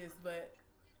visualize this, but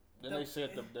Then they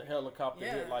said the helicopter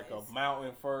Yeah, hit like a it's-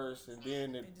 mountain first, and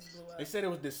then it just blew up. they said it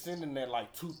was descending at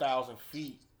like 2,000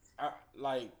 feet.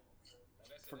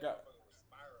 Forgot.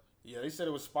 Yeah, they said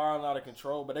it was spiraling out of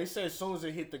control, but they said as soon as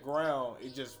it hit the ground,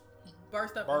 it just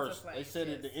burst up burst. into They flames. said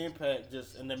yes. that the impact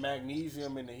just and the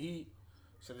magnesium and the heat,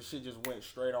 so the shit just went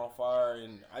straight on fire.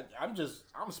 And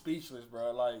I'm speechless,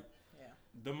 bro. Like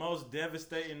The most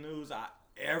devastating news I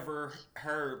ever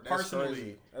heard that's personally.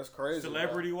 crazy. That's crazy.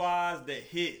 Celebrity wise, that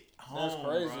hit home,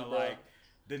 crazy, bro. bro. Like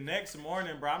the next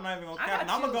morning, bro. I'm not even gonna I cap. got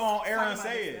And I'm gonna go chills on air talking and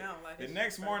about say this it. now, like, The it's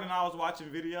next crazy. morning, I was watching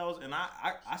videos and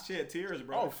I shed tears,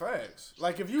 bro. Oh, facts.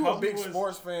 Like if you Kobe a big was-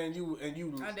 sports fan, you I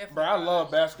definitely bro. I love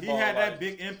He basketball. had like, that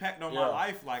big impact on Yeah, my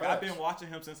life. Like I've facts. been watching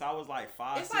him since I was like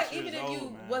 5, It's 6 like years even if old, you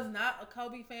man. was not a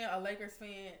Kobe fan, a Lakers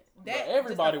fan, But that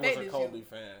everybody just was a affected Kobe you.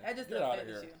 fan. That just Get out of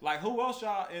affected here. you. Like who else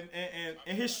y'all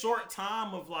in his short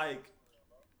time of like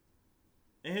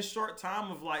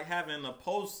having a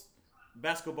post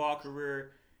basketball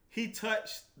career, he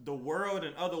touched the world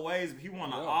in other ways. He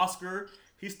won an Yeah. Oscar.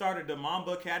 He started the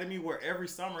Mamba Academy where every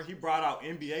summer he brought out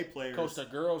NBA players. Coached a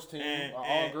girls team, And- an all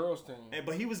and- girls team.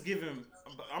 But he was giving.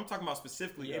 I'm talking about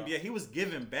specifically Yeah. NBA. He was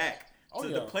giving back Oh, to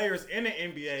yeah. the players in the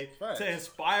NBA Facts. to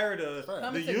inspire the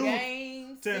Coming to youth.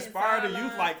 games, To sitting inspire the youth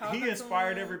sidelines, like talking he to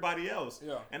inspired them. everybody else.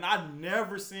 Yeah. And I've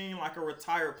never seen like a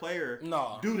retired player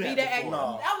Nah. do Be that that before.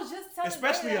 No. I was just telling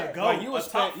Especially you a that. GOAT, Like, you a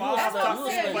expect- top you five, That's what top I'm you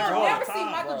six saying. expect You player don't all never the see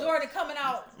time. Michael Right. Jordan coming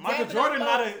out. Michael dabbing Jordan them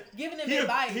not folks, a giving them he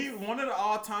advice. one of the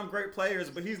all-time great players,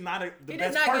 but he's not the He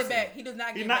best does not person. get back. He does not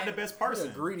He's get not back. the best He's a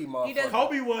person. greedy He motherfucker. does-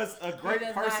 Kobe was a great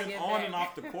does not person get on back. and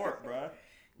off the court, bro.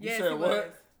 Yes, said he what? was.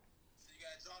 So you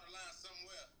got to draw the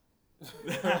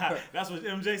line somewhere. That's what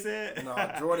MJ said.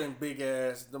 No, Jordan big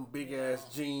ass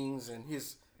jeans and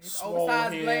his swole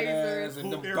oversized head blazers. ass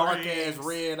and them Hoop dark ass earrings.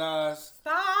 red eyes.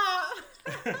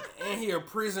 Stop. And he a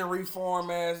prison reform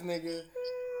ass nigga. Where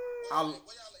y'all in Atlanta?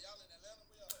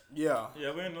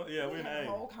 Where y'all at? Yeah, we in the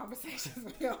Whole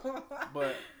conversations.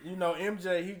 but you know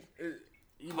MJ,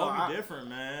 you know, Kobe different,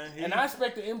 man. and I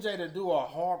expected MJ to do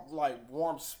a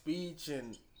warm speech,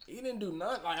 and he didn't do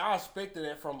nothing. Like I expected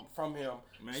that from him.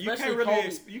 Man, you Especially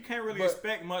can't really but-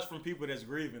 expect much from people that's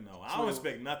grieving though. I don't True.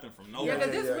 expect nothing from Yeah, nobody.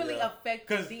 because this Yeah, really yeah. affected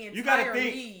Because the entire you gotta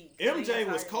think league. MJ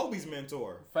The was entire Kobe's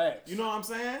mentor. Facts. You know what I'm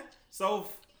saying? So,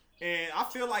 and I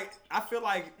feel like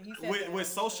He said with that.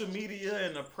 social media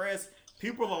and the press,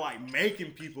 people are like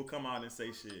making people come out and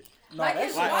say shit. No, Like, that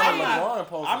it's shit Like, wild. on I'm LeBron not,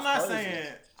 post I'm is not crazy.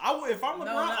 saying if I'm LeBron,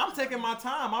 no. I'm taking my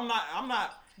time. I'm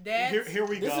not. That's- Here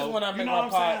we This go. is when I You make know my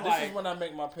what I'm saying? this is Like, when I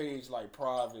make my page like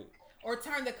private Or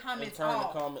turn the and comments turn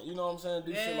off. the comment. You know what I'm saying?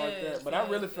 Do shit like Yes, that. But I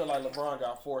really yes, feel like LeBron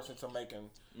got forced into making.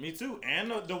 me too.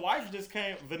 And the wife just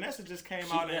came. Vanessa just came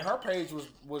out And and her page was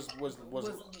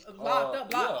locked up,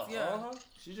 blocked, yeah.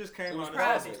 she just came It was out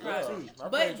private, and said private. too. Her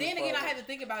But page then was again, I private. had to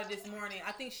think about it this morning.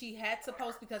 I think she had to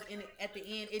post because at the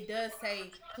end it does say,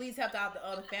 "Please help out the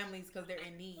other families because they're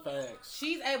in need." Facts.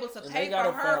 She's able to And pay they got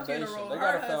for a her foundation. funeral. They her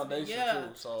got a husband, foundation, yeah. too,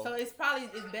 so- it's probably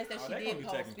it's best that Oh, she they gonna did be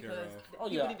post taken care because of. Oh people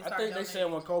yeah, need to I start think they said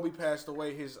donating. when Kobe passed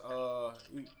away, his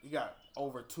he got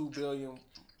over $2 billion.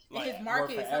 In his worth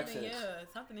market, of something,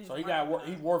 assets. something. In his So he market.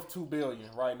 he worth $2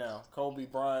 billion right now. Kobe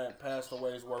Bryant passed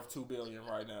away, is worth $2 billion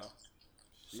right now.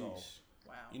 So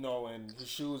Wow. you know, and his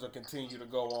shoes will continue to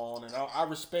go on, and I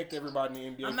respect everybody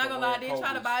in the NBA. I'm not for gonna lie, I wearing did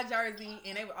try to Kobe's. buy a jersey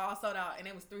and they were all sold out and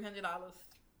it was $300.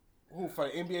 Who for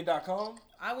NBA.com?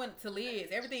 I went to Liz.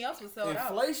 Everything else was sold out.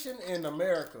 Inflation in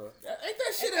America, ain't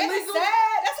that shit It's illegal?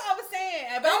 sad. That's what I was saying.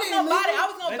 But I was Ain't gonna buy it. illegal. I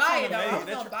was gonna buy it though. I was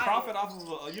They gonna buy profit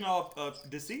it. off of a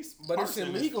deceased. But it's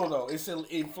person. illegal though.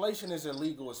 Inflation is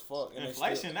illegal as fuck. And they still-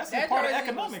 Inflation. That's That a part of jersey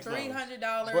economics. was though.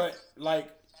 $300. But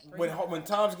like when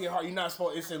times get hard, you're not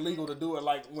supposed. It's illegal to do it.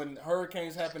 Like when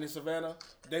hurricanes happen in Savannah,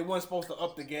 they weren't supposed to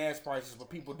up the gas prices, but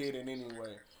people did it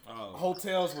anyway. Oh.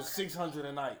 Hotels was $600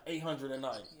 a night, $800 a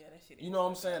night. Yeah, that shit. You know what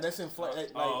I'm saying? That's inflation.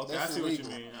 Like, Oh, okay. I that's see illegal.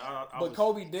 what you mean. But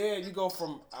Kobe dead, you go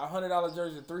from $100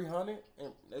 jersey to $300,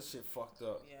 and that shit fucked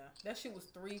up. Yeah, that shit was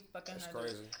 $300. That's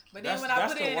crazy. But then when I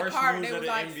put it in the cart, they was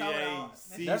like sold NBA out.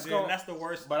 season. That's That's, go- the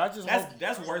worst. But I just that's hope-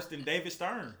 that's worse than David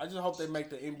Stern. I just hope they make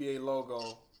the NBA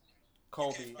logo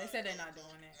Kobe. They said they're not doing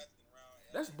that.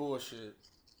 That's bullshit.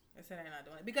 They said they're not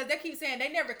doing it because they keep saying they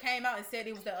never came out and said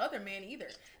it was the other man either.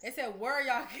 They said where are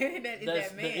y'all getting that is That's,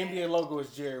 that the man? NBA logo is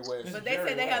Jerry West. But they Jerry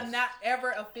said they have West. not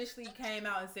ever officially came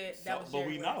out and said that was But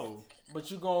Jerry we West. know.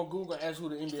 But you go on Google and ask who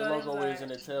the NBA So it was logo like- is,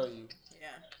 and they tell you. Yeah.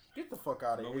 Get the fuck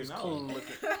out of But here. we It's know. clean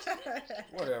looking.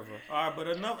 Whatever. All right, but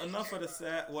enough of the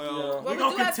sad. Well, Yeah. Well, we we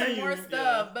gonna do have continue. some more yeah.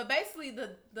 stuff, but basically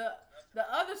the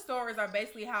other stories are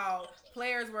basically how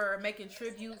players were making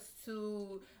tributes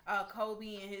to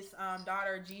Kobe and his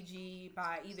daughter Gigi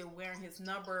by either wearing his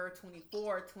number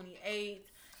 24 or 28.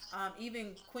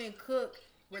 Even Quinn Cook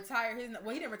retired his.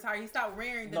 Well, he didn't retire. He stopped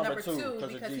wearing the Number number two, two 'cause of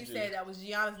because he Gigi. said that was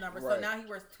Gianna's number. So Right. now he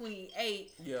wears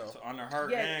 28. Yeah. So under her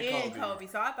Yes, and and Kobe.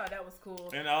 So I thought that was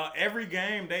cool. And every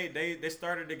game they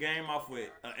started the game off with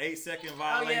an 8-second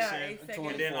violation, 8 seconds.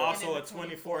 and then also a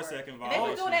 24-second And they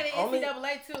were violation. doing that in Only-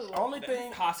 NCAA too. Only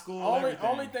thing. High school, Only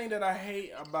everything. thing that I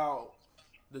hate about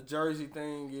the jersey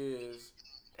thing is,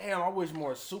 damn, I wish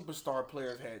more superstar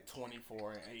players had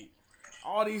 24 and 8.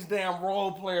 All these damn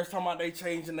role players talking about they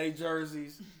changing their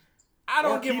jerseys. I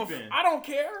don't Or give keeping. I don't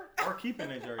care. Or keeping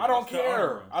their jersey. I don't Still under care.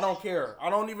 them. I don't care. I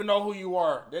don't even know who you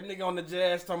are. That nigga on the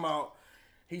Jazz talking about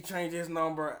he changed his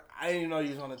number. I didn't even know he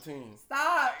was on the team.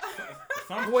 Stop.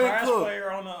 Some Quinn trash Cook. player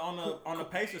on the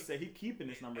Pacers said he keeping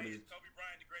this number. Is Kobe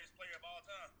Bryant the greatest player of all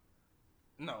time?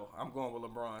 No, I'm going with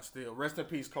LeBron still. Rest in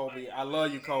peace, Kobe. I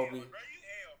love you, Kobe. Bro, you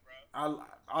hell, bro.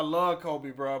 I love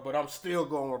Kobe, bro, but I'm still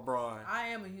going with Bron. I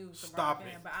am a huge LeBron Stop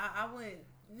fan, it. but I wouldn't.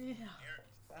 Yeah.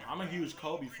 I'm a huge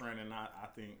Kobe fan, and I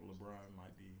think LeBron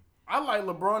might be. I like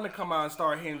LeBron to come out and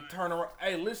start hitting turnaround.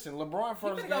 Hey, listen, LeBron He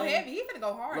first finna go game. heavy. He finna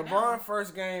go hard. LeBron now.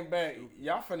 first game back.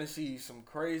 Y'all finna see some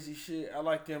crazy shit. I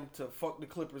like them to fuck the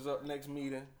Clippers up next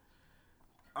meeting.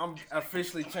 I'm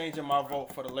officially changing my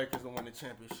vote for the Lakers to win the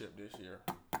championship this year.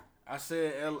 I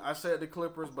said the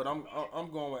Clippers, but I'm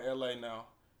going with LA now.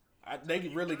 They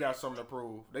really got something to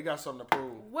prove. They got something to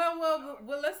prove. Well,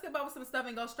 let's skip over some stuff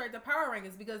and go straight to power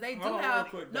rankings because they do Hold on have. real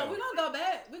quick, No, though. we're gonna go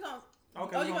back. We're gonna.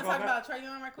 Okay, Oh, we you gonna want to go talk back? about Trae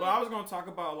Young right quick? Well, I was gonna talk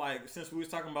about like since we was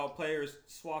talking about players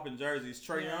swapping jerseys.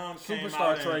 Trae Yeah. Young came Superstar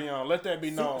out Trae and Young. Let that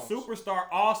be known. superstar,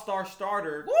 all-star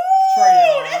starter. Woo! Trae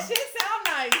Young. That shit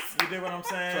sound nice. You dig what I'm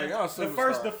saying? Trae Young, the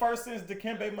superstar. first since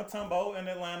Dikembe Mutombo in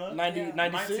Atlanta, 96?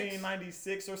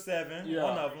 1996 or 7, Yeah.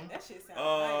 one of them. That shit sound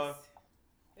nice.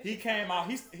 That He shit came sound out.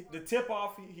 nice. The tip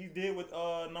off he did with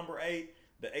number 8,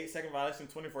 the 8-second violation,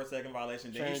 24-second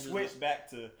violation. Then Changes he switched back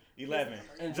to 11.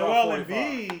 And Joel dropped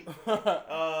 45.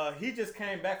 Embiid, he just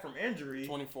came back from injury,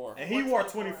 24. and he wore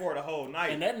 24 the whole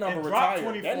night. And that number dropped retired.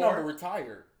 24 That number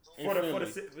retired. in for the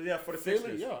Philly. for the Philly,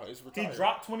 Sixers. yeah, it's He retired.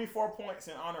 dropped 24 points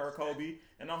in honor of Kobe,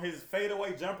 and on his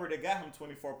fadeaway jumper that got him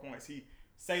 24 points, he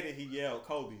stated he yelled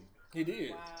Kobe. He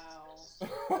did.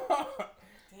 Wow.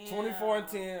 Damn. 24 and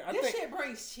 10. I This think shit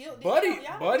brings chill.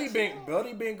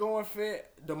 Buddy been going fit.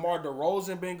 DeMar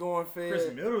DeRozan been going fit.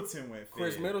 Chris Middleton went fit.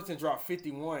 Chris Middleton dropped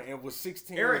 51 and was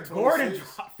 16. Eric and Gordon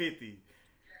 26. dropped 50.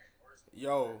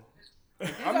 Yo. I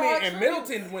are mean, our and tributes.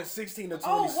 Middleton went 16 to 26.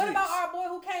 Oh, what about our boy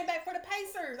who came back for the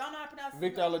Pacers? I don't know how to pronounce his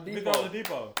Victor name. Victor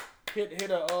Oladipo? Oladipo.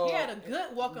 Hit a He had a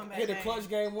good welcome back. hit a game. clutch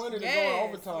game winner to go in Yes,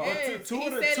 overtime. yes. Two He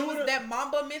of the- said two it of was the- that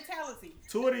Mamba mentality.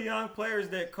 Two of the young players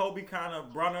that Kobe kind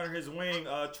of brought under his wing,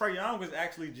 Trae Young was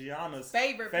actually Gianna's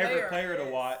Favorite player to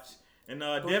yes. watch. And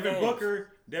 3 Devin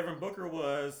games. Booker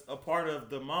was a part of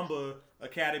the Mamba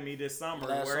Academy this summer,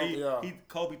 Last where summer,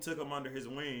 Kobe took him under his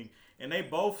wing, and they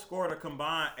both scored a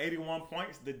combined 81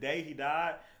 points the day he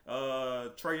died.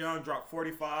 Trae Young dropped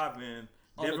 45, and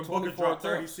On the Devin Booker 24 dropped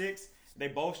attempts. 36. They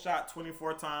both shot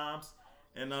 24 times,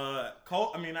 and not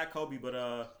Kobe, but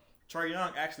Trae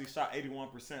Young actually shot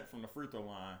 81% from the free throw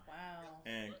line, Wow.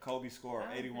 and Kobe scored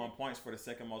Wow. 81 points for the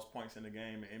second most points in the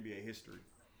game in NBA history.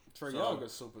 Trae So- Young a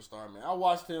superstar, man. I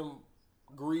watched him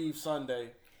grieve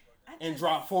Sunday I and just-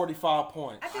 drop 45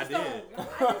 points. I just I did.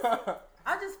 don't.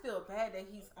 I just feel bad that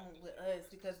he's on with us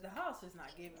because the house is not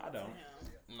giving it I to don't.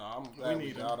 him. No, I'm glad we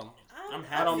need got him. I'm I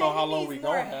happy. don't know think how he long needs we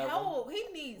more gonna have him. help. He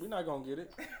needs. We're not gonna get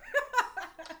it.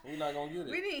 We're not gonna get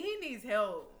it. He needs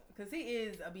help because he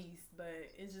is a beast, but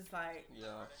it's just like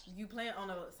Yeah. you playing on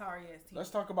a sorry ass team. Let's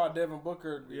talk about Devin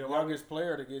Booker, the Yeah, youngest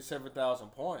player to get 7,000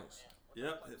 points,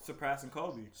 Yep, surpassing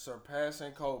Kobe.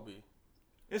 surpassing Kobe.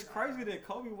 It's crazy that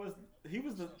Kobe was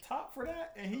the top for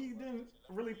that, and he didn't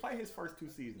really play his first 2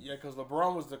 seasons. Yeah, because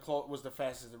LeBron was the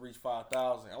fastest to reach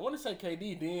 5,000. I want to say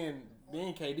KD.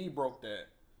 Then KD broke that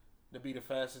to be the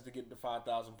fastest to get to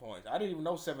 5,000 points. I didn't even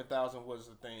know 7,000 was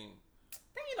the thing.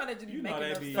 Then you know that you be You know making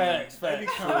they up be stuff. Facts. They be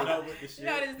coming up with the shit. You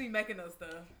know they just be making up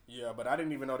stuff. Yeah, but I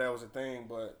didn't even know that was a thing.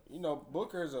 But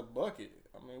Booker is a bucket.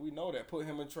 I mean, we know that. Put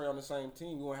him and Trey on the same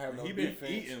team, you won't have no He been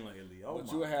defense. eating lately. Oh But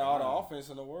my you would have all the God. offense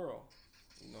in the world.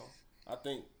 I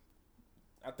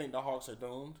think the Hawks are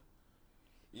doomed.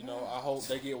 I hope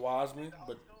they get Wiseman,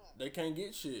 but they can't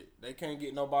get shit. They can't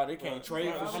get nobody. They can't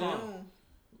trade for Hold shit.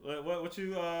 on. What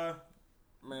you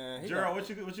Man, Gerald?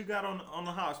 What you got on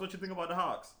the Hawks? What you think about the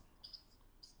Hawks?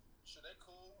 Shit, they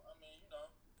cool. I mean,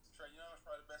 Trae Young's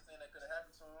probably the best thing that could have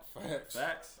happened to him. Facts.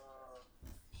 Facts.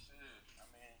 Shit, I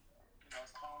mean,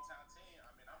 it's a hometown team.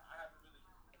 I mean, I haven't really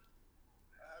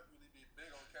been big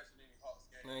on catching any Hawks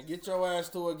games. Man, get your ass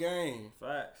to a game.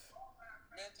 Facts.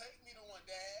 Man, take me to one,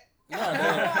 Dad. Nah,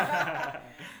 damn.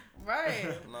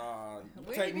 Right. Nah,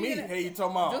 Where take he me. be in- Hey, you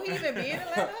talking about? Do he even be in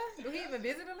Atlanta? Do he even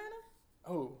visit Atlanta?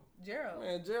 Who? Gerald.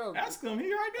 Man, Gerald. Ask him.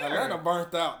 He right there. Atlanta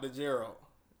burnt out the Gerald.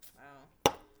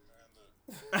 Wow.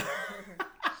 Man, look.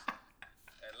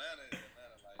 Atlanta,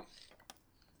 like,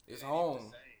 It's it ain't home. even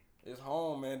the same. It's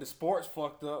home, man. The sports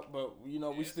fucked up, but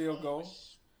we still go.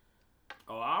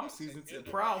 Oh, I'm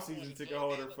proud season ticket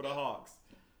holder for the Hawks.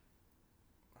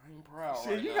 I ain't proud.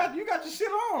 Shit, right you now. got your shit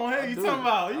on. I Hey, you do. talking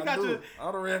about? You I got do. your.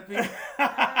 I'm the ref.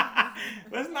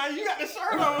 That's not. You got the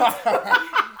shirt on.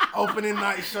 Opening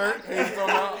night shirt. Hey, you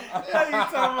talking about? Yeah, you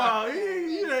talking about?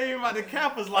 You ain't even about the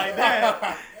Kappas like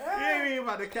that. You ain't even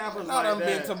about the Kappas I like done been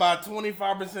that. to about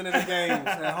 25% of the games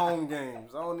at home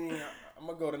games. I'm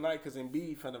gonna go tonight because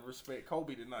Embiid finna respect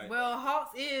Kobe tonight. Well,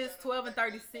 Hawks is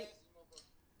 12-36.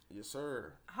 Yes,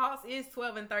 sir. Hawks is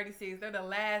 12-36. They're the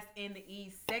last in the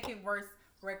East, second worst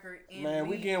record in Man, the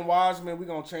we league. getting Wiseman. We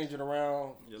gonna change it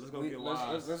around. Yeah, let's go get let's,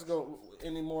 Wise. let's go.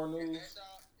 Any more news? Is that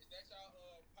y'all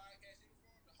podcast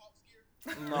uniform? The Hawks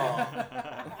No.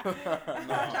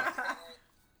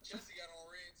 Chelsea got on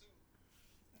red too.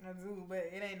 I do, but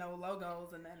it ain't no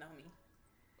logos or nothing on me.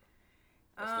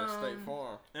 That's that State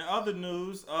Farm. In other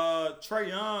news, Trae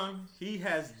Young, he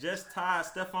has just tied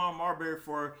Stephon Marbury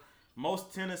for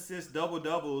most 10 assists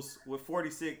double-doubles with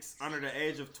 46 under the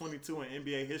age of 22 in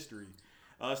NBA history.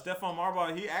 Stephon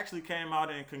Marbury, he actually came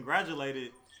out and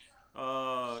congratulated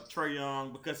Trae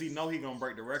Young because he know he going to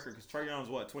break the record because Trae Young's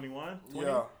what, 21? 20?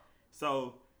 Yeah.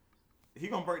 So he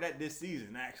going to break that this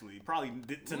season, actually. Probably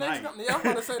tonight. Yeah, I'm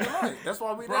going to say tonight. That's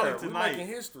why we Probably there. We're tonight. making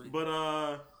history.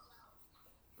 But,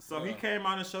 so he Yeah. came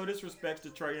out and showed his respects to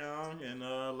Trae Young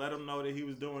and let him know that he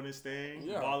was doing his thing,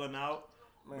 Yeah. balling out.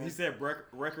 Man. He said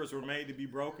records were made to be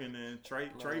broken, and Trae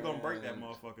gonna break that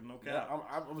motherfucker, no Yeah, cap.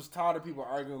 I was tired of people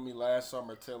arguing with me last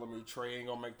summer, telling me Trae ain't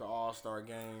gonna make the All-Star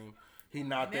game. He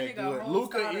not And then that they go good. whole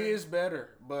Luka starter. is better,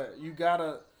 but you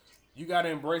gotta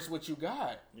embrace what you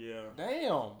got. Yeah.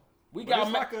 Damn, we But got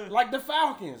it's like a- like the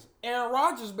Falcons. Aaron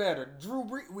Rodgers better. Drew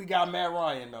Brees. We got Matt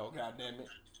Ryan though. God damn it.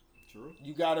 True.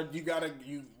 You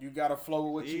gotta flow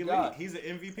with what He you elite. got. He's an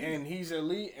MVP. And he's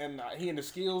elite, and he in the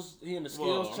skills Well, I'm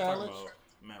talking challenge. about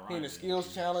Matt He in Ryan the is skills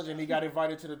MVP. challenge, and he got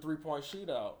invited to the 3-point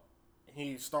shootout.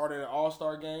 He started an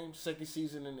All-Star game, second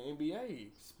season in the NBA.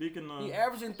 Speaking of, He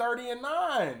averaging 30 and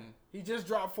 9. He just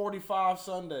dropped 45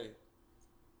 Sunday.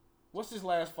 What's his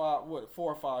last 4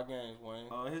 or 5 games,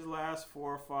 Wayne? his last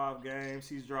 4 or 5 games,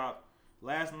 he's dropped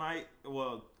last night.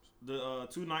 Well, the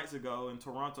 2 nights ago in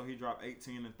Toronto, he dropped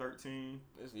 18 and 13.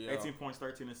 18 points,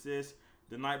 13 assists.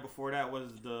 The night before that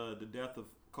was the death of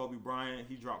Kobe Bryant.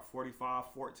 He dropped 45,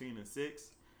 14, and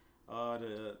 6.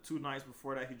 The 2 nights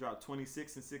before that, he dropped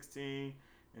 26 and 16.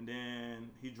 And then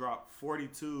he dropped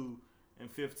 42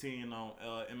 and 15 on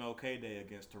MLK Day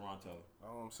against Toronto.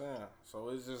 That's what I'm saying. So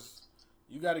it's just,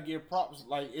 you got to give props.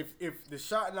 Like, if the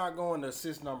shot not going, the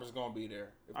assist number's going to be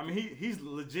there. I mean, he's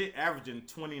legit averaging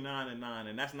 29 and 9,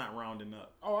 and that's not rounding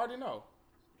up. Oh, I already know.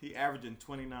 He averaging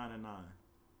 29 and 9.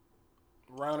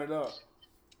 Round it up.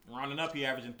 Rounding up, he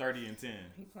averaging 30 and 10.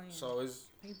 He playing. So it's,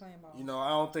 He playing ball. you know, I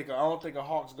don't think a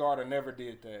Hawks guard never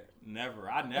did that. Never.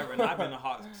 And I've been a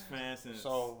Hawks fan since.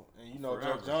 So, and you know,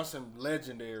 Forever. Joe Johnson,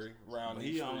 legendary around But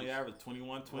these he only streets. averaged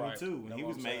 21, 22, Right. and That's he what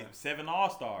was I'm made saying. 7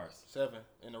 All-Stars. 7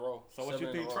 in a row. So what 7 you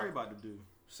in a think row. Trey about to do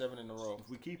 7 in a row. if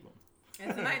we keep him?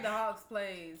 And tonight the Hawks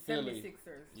play Philly.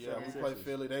 76ers. Yeah, we Yeah. play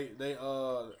Philly. They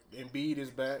Embiid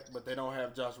is back, but they don't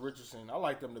have Josh Richardson. I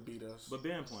like them to beat us, But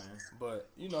Ben playing. but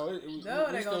you know, No, we they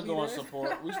still gonna beat going us.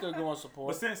 support. We still going But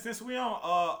support. since we on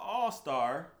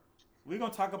All-Star, we're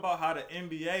gonna talk about how the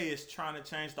NBA is trying to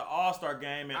change the All-Star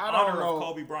game in I don't honor know. of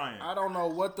Kobe Bryant. I don't know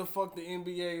what the fuck the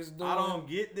NBA is doing. I don't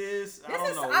get this. I This don't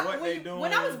is know what they doing.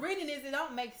 When I was reading this, it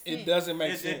don't make sense. It doesn't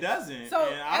make It sense. doesn't. So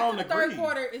and I after don't the agree. third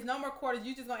quarter, is no more quarters.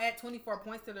 You just gonna add 24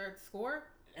 points to their score?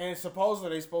 And supposedly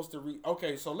they supposed to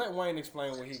Okay, so let Wayne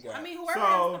explain what he got. I mean, whoever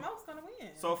So- has the most gonna win.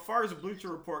 So first, Bleacher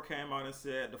Report came out and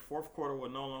said the fourth quarter will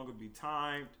no longer be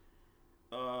timed.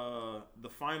 The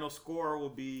final score will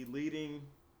be leading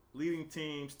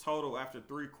teams total after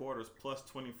 3 quarters plus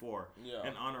 24 Yeah.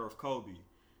 in honor of Kobe.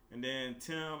 And then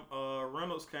Tim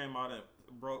Reynolds came out and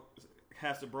broke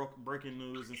breaking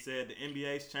news and said the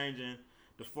NBA's changing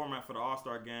the format for the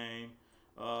All-Star game.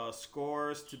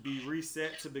 Scores to be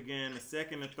reset to begin the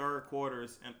second and third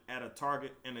quarters and at a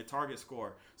target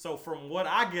score. So from what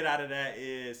I get out of that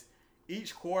is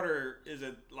each quarter is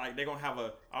they're gonna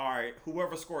have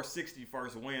whoever scores 60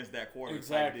 first wins that quarter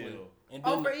exactly. type deal. And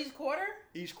then for each quarter?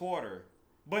 Each quarter.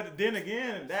 But then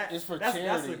again, It's for that's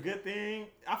charity. a good thing.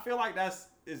 I feel like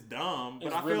it's dumb, but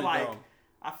It's I feel really like dumb.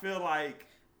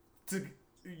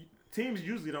 teams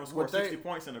usually don't score What they- 60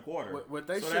 points in a quarter. what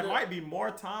they so shoulda- that might be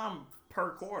more time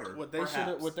per quarter. What they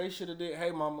should have did.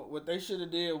 Hey, mama. What they should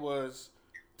have did was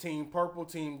team purple,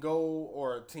 team gold,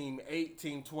 or team 8,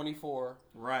 team 24.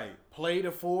 Right. Play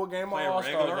the full game Play a of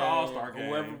All-Star regular game. All-Star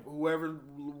game. Whoever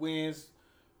wins,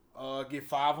 get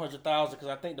 500,000. Because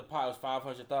I think the pot was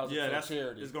 500,000 Yeah, for that's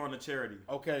charity. It's going to charity.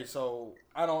 Okay, so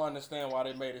I don't understand why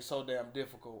they made it so damn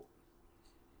difficult.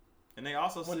 And they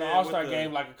also When said the All-Star with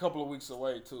game like a couple of weeks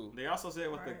away too. They also said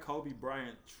with the Right. Kobe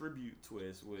Bryant tribute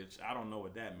twist, which I don't know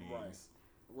what that means. Right.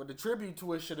 Well, the tribute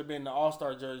to it should have been the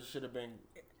All-Star jersey. Should have been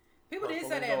People did Purple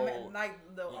say and that, gold.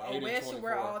 like the Yeah, 8 and West should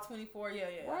wear 24. all 24. Yeah.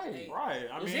 Right. They- Right.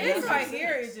 I mean, It's This makes right sense.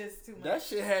 here is just too much. that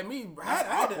shit had me. That's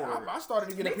awkward. I started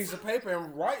to get a piece of paper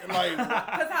and write like.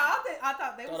 Because I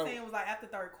thought they were Thought it- saying was like after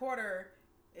third quarter,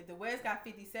 if the West got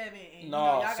 57 and No,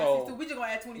 y'all got so- 62, we just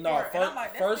gonna add 24. No, and I'm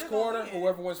like, that's first still gonna quarter, win.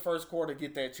 whoever wins first quarter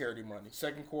get that charity money.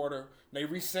 Second quarter, they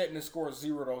resetting the score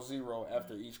 0-0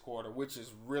 after each quarter, which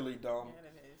is really dumb. Yeah,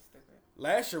 that is stupid.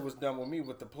 Last year was done with me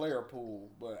with the player pool,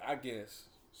 but I guess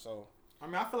so. I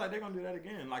mean, I feel like they're gonna do that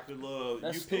again. Like the little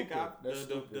That's you pick stupid. out That's the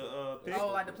stupid. pick. Oh,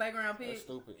 like the playground That's pick.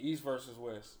 stupid. East versus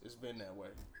West. It's been that way.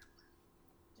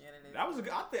 Yeah, it is. That was a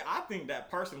good. I think that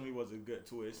personally was a good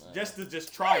twist. Man. Just to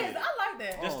try Yes, it. I like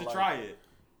that. Just I to don't try like it.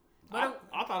 But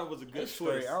I thought it was a good It's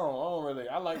straight. twist. I don't really.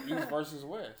 I like East versus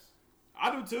West.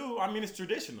 I do too. I mean, it's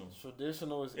traditional.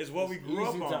 Traditional is It's what we grew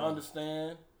easy up to on.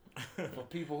 understand. For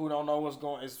people who don't know what's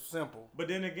going, it's simple. But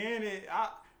then again,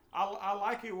 I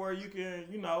like it where you can,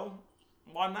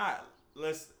 why not?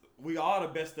 We all the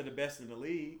best of the best in the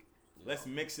league. Let's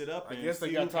mix it up. I And guess they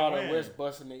see got who can tired win. of West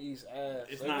busting the East ass.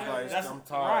 It's They not. was like, That's I'm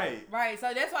tired. right. Right,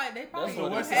 so that's why they probably That's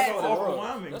what West it had is so to.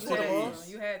 overwhelming. That's You what had it to.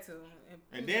 was. You had to.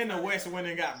 And then the West went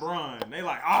and got Bron. They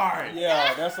like, all right.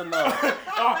 Yeah, that's enough.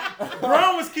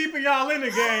 Bron was keeping y'all in the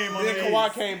game. On Then the Kawhi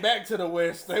East. came back to the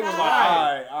West. They was like, Stop.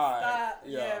 all right. Stop.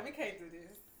 Yeah. Yeah, we can't do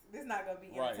this. This is not gonna be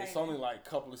Right. entertaining. It's only like a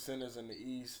couple of centers in the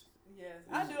East. Yes,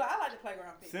 I do. I like the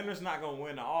playground pick. Center's not gonna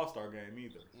win the All-Star game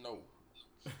either. No.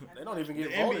 They don't even The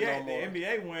get voted NBA, no more. the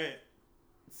NBA went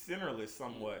centerless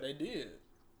somewhat. They did.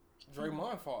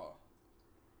 Draymond fall.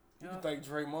 You Yeah. can thank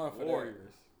Draymond for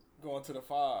Warriors. that. Going to the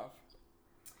 5.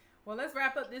 Well, let's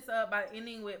wrap up this up by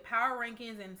ending with power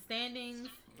rankings and standings.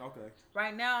 Okay.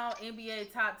 Right now, NBA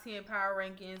top 10 power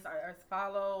rankings are as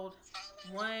followed.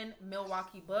 1,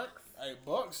 Milwaukee Bucks. Hey,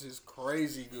 Bucks is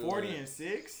crazy good.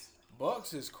 40-6.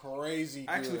 Bucks is crazy good.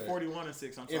 Actually,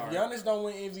 41-6. I'm If sorry. Giannis don't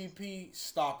win MVP,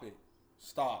 stop it.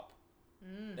 Stop.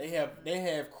 They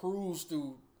have cruised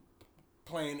through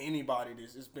playing anybody.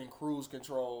 It's been cruise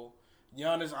control.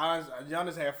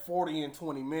 Giannis had 40 in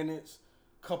 20 minutes,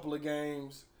 couple of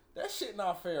games. That shit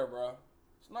not fair, bro.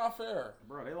 It's not fair.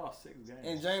 Bro, they lost 6 games.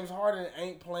 And James Harden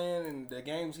ain't playing, and the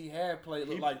games he had played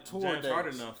look like tour James days.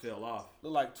 Harden done fell off.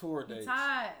 Look like tour days.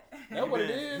 Tied. That what it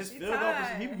He is? His He field goal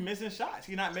tied. he be missing shots.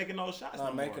 He not making those shots.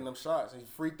 Not no making more. them shots. He's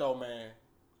free throw man.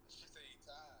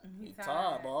 He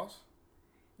tired, boss.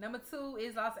 Number 2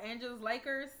 is Los Angeles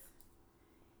Lakers.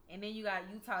 And then you got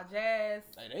Utah Jazz.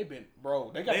 Hey, they been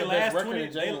They got They the last best record 20.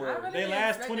 in January. I really They didn't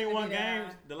last expect them to 21 be that games.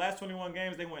 high. The last 21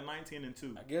 games they went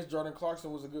 19-2. I guess Jordan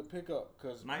Clarkson was a good pickup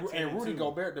because 19 and Rudy and 2.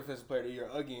 Gobert defensive player of the year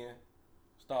again.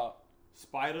 Stop.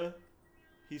 Spider,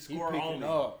 he He scored picking only.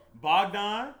 up.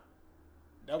 Bogdan,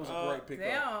 That was a great pickup.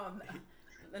 Damn.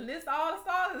 List all the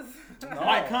starters. No.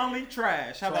 Mike Conley,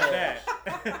 trash. How about Trash.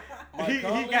 that? Mike he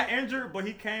Conley? got injured, but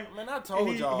he came. Man, I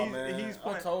told y'all, he's man. I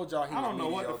playing- told y'all he I was don't know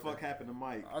what the mediocre. fuck happened to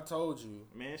Mike. I told you.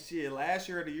 Man, shit. Last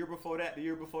year, the year before that, he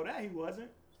wasn't.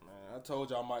 Man, I told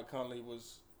y'all Mike Conley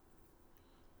was.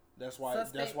 That's why.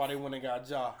 Suspect. That's why they went and got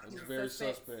Ja. It was very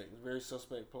Suspect. suspect. It was very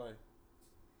suspect play.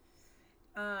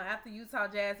 After Utah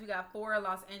Jazz, we got 4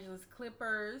 Los Angeles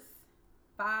Clippers.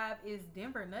 5 is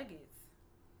Denver Nuggets.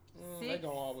 They 6.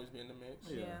 gonna always be in the mix.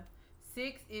 Yeah.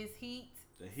 6 is Heat.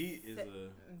 The Heat is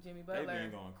Jimmy they Butler.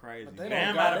 been going crazy. But they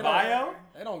Bam don't got- Adebayo,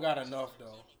 They don't got enough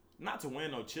though. not to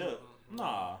win no chip.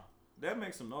 Nah, that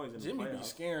makes some noise in Jimmy the be playoffs.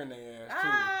 scaring their ass too.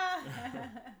 Ah.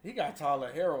 He got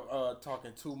Tyler Hero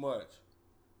talking too much.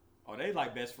 Oh, they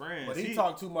like best friends. But he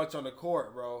talk too much on the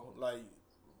court, bro. Like,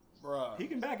 bruh. He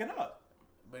can back it up.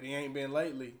 But he ain't been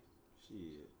lately.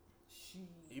 Shit.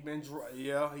 He been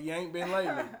he ain't been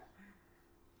lately.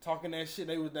 Talking that shit,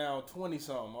 they was down 20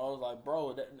 something. I was like,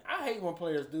 bro, I hate when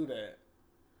players do that.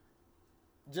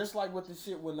 Just like with the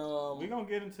shit when We gonna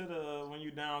get into the when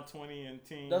you down 20 and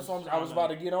teams. that's what I was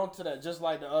about to get onto that. Just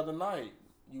like the other night,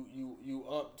 you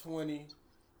up 20,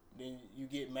 then you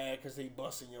get mad because they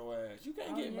busting your ass. You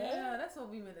can't get Yeah, mad. that's what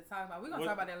we meant to talk about. We're gonna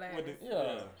talk about that last.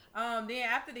 Yeah. Then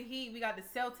after the Heat, we got the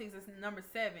Celtics. It's number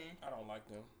 7. I don't like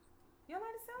them. You don't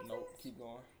like the Celtics? Nope. Keep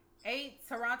going. 8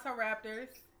 Toronto Raptors.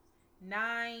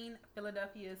 9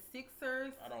 Philadelphia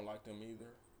Sixers. I don't like them either.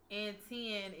 And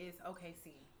 10 is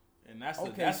OKC. And that's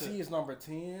OKC is number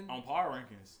 10. on power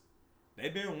rankings.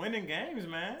 They've been winning games,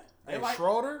 man. They And like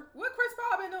Schroeder? What Chris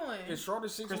Paul been doing? Is Schroeder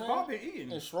 6 Chris man? Paul been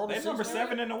eating. And Schroeder They number 6 man?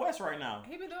 7 in the West right now.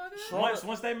 He been doing good? Schroeder-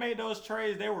 Once they made those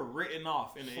trades, they were written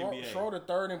off in the NBA. Schroeder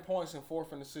 3rd in points and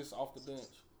 4th in assists off the bench.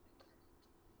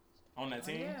 On that Oh,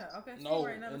 team. yeah, OKC No,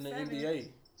 right number in the 7.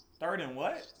 NBA. 3rd and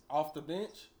what? Off the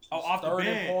bench. Oh, off the 3rd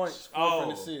bench. in points, 4th in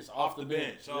Oh, assists. off the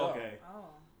bench. Yeah. Oh, okay. Oh.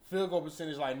 Field goal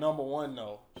percentage like number 1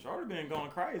 though. Schroeder been going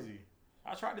crazy.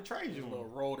 I tried to trade you Little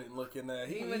him. rodent looking at.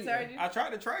 He returned you? I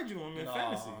tried to trade you him in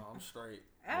fantasy. I'm straight.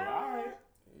 All right.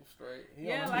 He's straight. He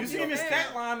Yeah, on the like You team. seen his said.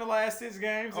 stat line the last 6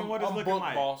 games and what it's I'm looking booked,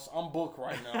 like? boss. I'm booked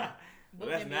right now. Well,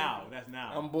 that's Booking now. busy. That's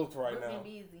now. I'm booked right Looking now.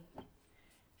 busy.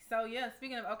 So yeah,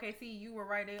 speaking of OKC, you were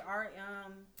right. They are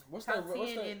What's top that?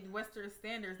 10 in Western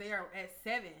standards. They are at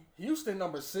 7. Houston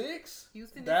number 6.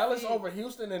 Houston is Dallas 6. over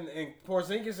Houston and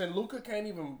Porzingis and Luka can't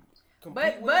even compete.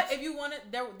 But with us? if you want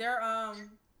it, their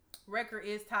record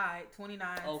is tied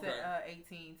 29 Okay. to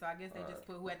 18. So I guess they just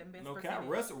put who had the best No percentage.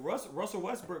 cap. Russell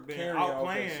Westbrook been Carrying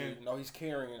outplaying OKC. No, he's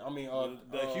carrying. I mean,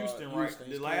 the Houston, right? Houston,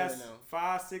 The he's last carrying them.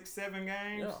 5, 6, 7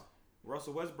 games. Yeah.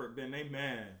 Russell Westbrook been they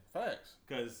man Facts.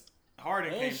 because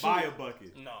Harden And can't buy shoot. a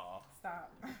bucket. No,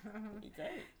 Stop. he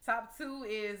can't. Top 2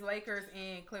 is Lakers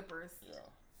and Clippers.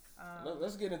 Yeah.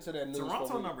 Let's get into that news.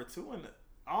 Toronto number 2 in the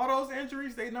all those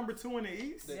injuries. They number 2 in the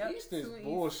East. The Yep, East is 2 East.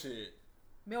 bullshit.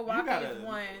 Milwaukee is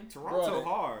 1. Toronto Bro,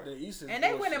 hard. The East is And they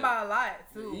bullshit. winning by a lot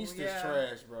too. The East yeah. is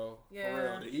trash, bro. Yeah. For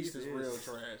real. The East is It real is.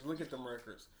 trash. Look at them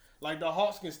records. Like the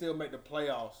Hawks can still make the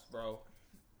playoffs, bro.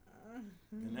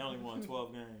 And they only won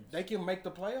 12 games. They can make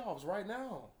the playoffs right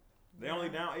now. They only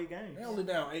down 8 games. They only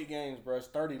down 8 games, bro. It's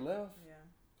 30 left. Yeah.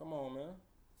 Come on, man.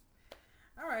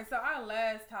 All right, so our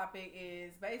last topic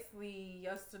is basically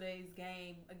yesterday's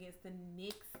game against the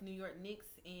Knicks, New York Knicks,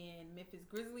 and Memphis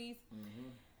Grizzlies. Mm-hmm.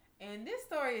 And this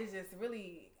story is just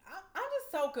really, I'm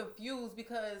just so confused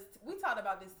because we talked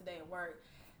about this today at work.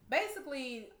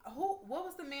 Basically, what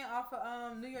was the man off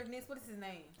of New York Knicks? What is his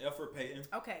name? Elfrid Payton.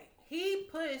 Okay, he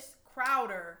pushed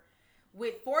Crowder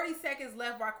with 40 seconds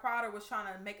left while Crowder was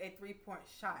trying to make a 3-point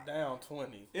shot. Down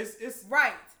 20. It's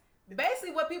Right.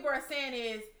 Basically, what people are saying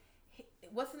is,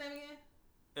 what's his name again?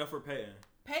 Elfrid Payton.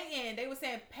 Peyton. They were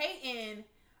saying Peyton.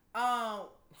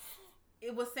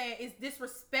 It was saying it's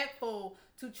disrespectful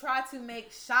to try to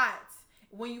make shots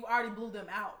when you already blew them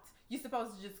out. You're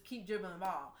supposed to just keep dribbling the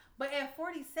ball. But at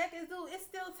 40 seconds, dude, it's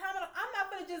still time. I'm not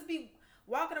gonna just be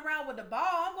walking around with the ball.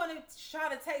 I'm gonna try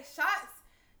to take shots.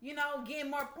 You know,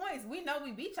 getting more points. We know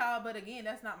we beat y'all, but again,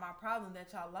 that's not my problem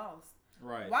that y'all lost.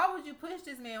 Right. Why would you push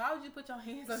this man? Why would you put your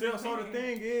hands on So, this so the man?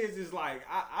 thing is like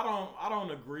I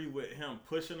don't agree with him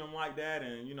pushing him like that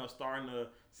and starting to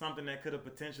something that could have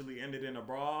potentially ended in a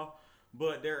brawl.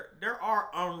 But there are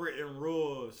unwritten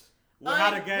rules with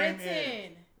how the game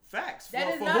ends. Facts. That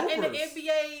for, is for not hoopers. in the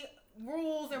NBA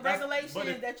rules and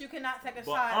regulations that you cannot take a But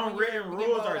shot. when unwritten you get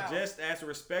rules blown are out. just as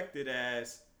respected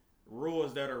as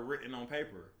rules that are written on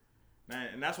paper. Man,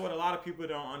 and that's what a lot of people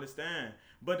don't understand.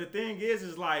 But the thing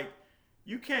is like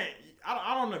you can't.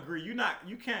 I don't agree.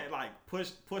 You can't like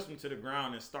push him to the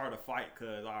ground and start a fight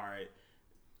because all right.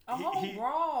 A whole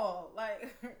brawl,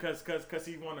 like Cause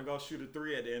he want to go shoot a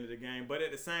 3 at the end of the game, but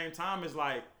at the same time, it's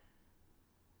like,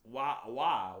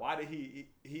 why did he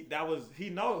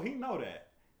know that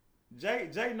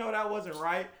Jay know that wasn't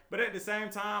right, but at the same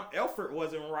time, Elfrid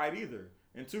wasn't right either,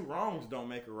 and 2 wrongs don't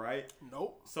make it right.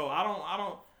 Nope. So I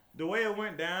don't the way it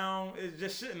went down, it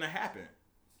just shouldn't have happened.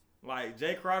 Like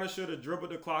Jay Crowder should have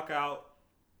dribbled the clock out,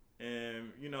 and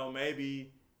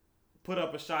maybe put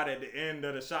up a shot at the end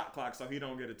of the shot clock so he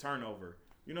don't get a turnover.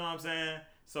 You know what I'm saying?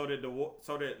 So that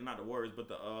not the Warriors, but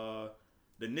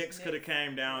the Knicks could have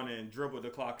came down and dribbled the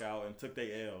clock out and took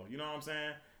their L. You know what I'm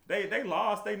saying? They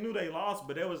lost. They knew they lost,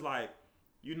 but it was like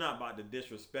you're not about to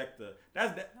disrespect the. I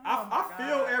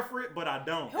feel Elfrid, but I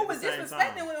don't. who was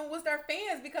disrespecting when it was their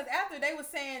fans because after they were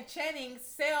saying chanting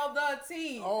 "Sell the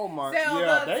team." Oh my, Sell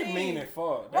yeah, the they team. mean it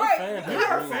fuck. They Right. fan New base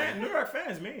York, mean. New York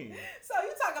fans mean. So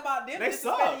you talk about them They disrespecting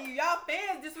suck. you, y'all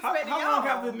fans disrespecting How y'all. long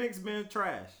have the Knicks been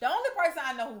trash? The only person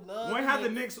I know who loves When have the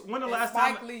Knicks? When the is last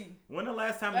Spike time? Lee. When the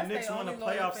last time That's the Knicks their won a only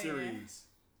loyal playoff fan. series?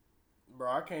 Bro,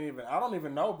 I don't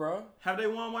even know, bro. Have they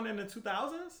won one in the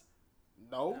 2000s?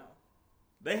 No. No.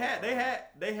 They had screenshot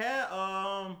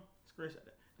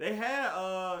that. They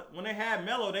had when they had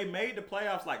Melo, they made the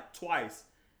playoffs like twice.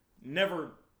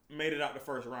 Never made it out the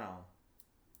first round.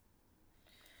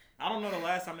 I don't know the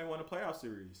last time they won a playoff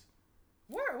series.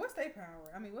 What's their power?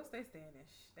 I mean, what's their standing?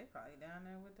 They probably down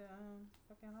there with the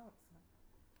fucking Hawks.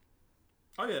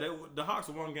 Oh yeah, the Hawks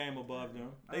are 1 game above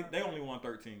them. They only won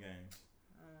 13 games.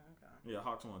 Okay. Yeah,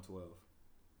 Hawks won 12.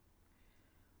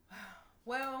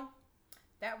 Well,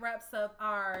 that wraps up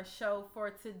our show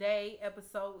for today,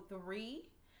 episode 3.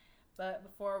 But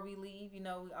before we leave, we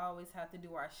always have to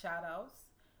do our shout outs.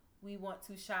 We want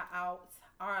to shout out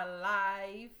our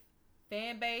live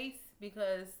fan base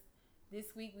because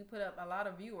this week we put up a lot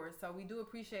of viewers. So we do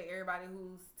appreciate everybody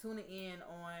who's tuning in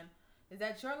on. Is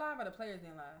that your live or the Players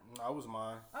Den live? That was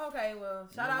mine. Okay, well,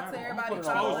 shout out to I'm everybody putting it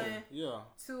on following. Yeah.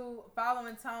 To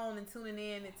following Tone and tuning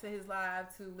in to his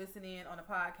live to listen in on the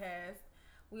podcast.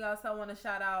 We also want to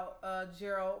shout out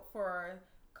Gerald for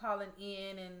calling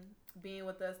in and being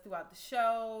with us throughout the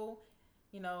show.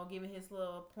 giving his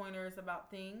little pointers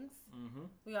about things. Mm-hmm.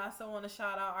 We also want to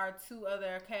shout out our 2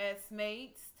 other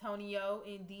castmates, Tonio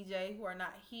and DJ, who are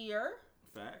not here.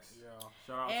 Facts. Yeah.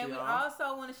 Shout out And to we y'all.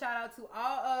 also want to shout out to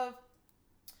all of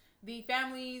the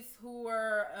families who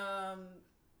were,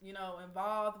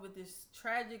 involved with this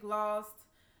tragic loss.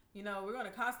 We're going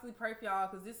to constantly pray for y'all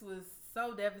because this was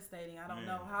so devastating. I don't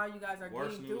know how you guys are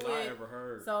Worst getting news through I it. ever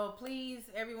heard. So please,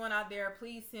 everyone out there,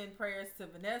 please send prayers to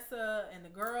Vanessa and the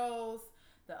girls,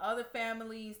 the other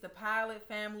families, the pilot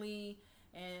family,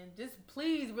 and just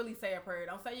please really say a prayer.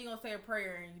 Don't say you're going to say a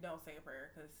prayer and you don't say a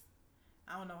prayer because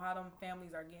I don't know how them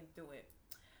families are getting through it.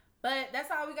 But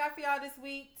that's all we got for y'all this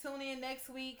week. Tune in next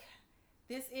week.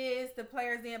 This is the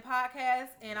Players Den podcast,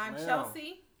 and I'm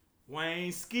Chelsea.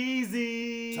 Wayne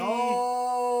Skeezy.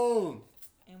 Tone.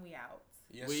 And we out.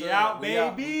 Yes, We sir. out, We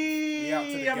out. baby. We out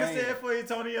to the I'm going to game. say it for you,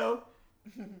 Tonio.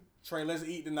 Trey, let's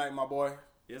eat tonight, my boy.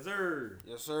 Yes, sir.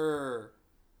 Yes, sir.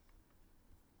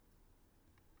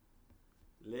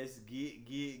 Let's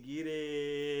get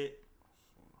it.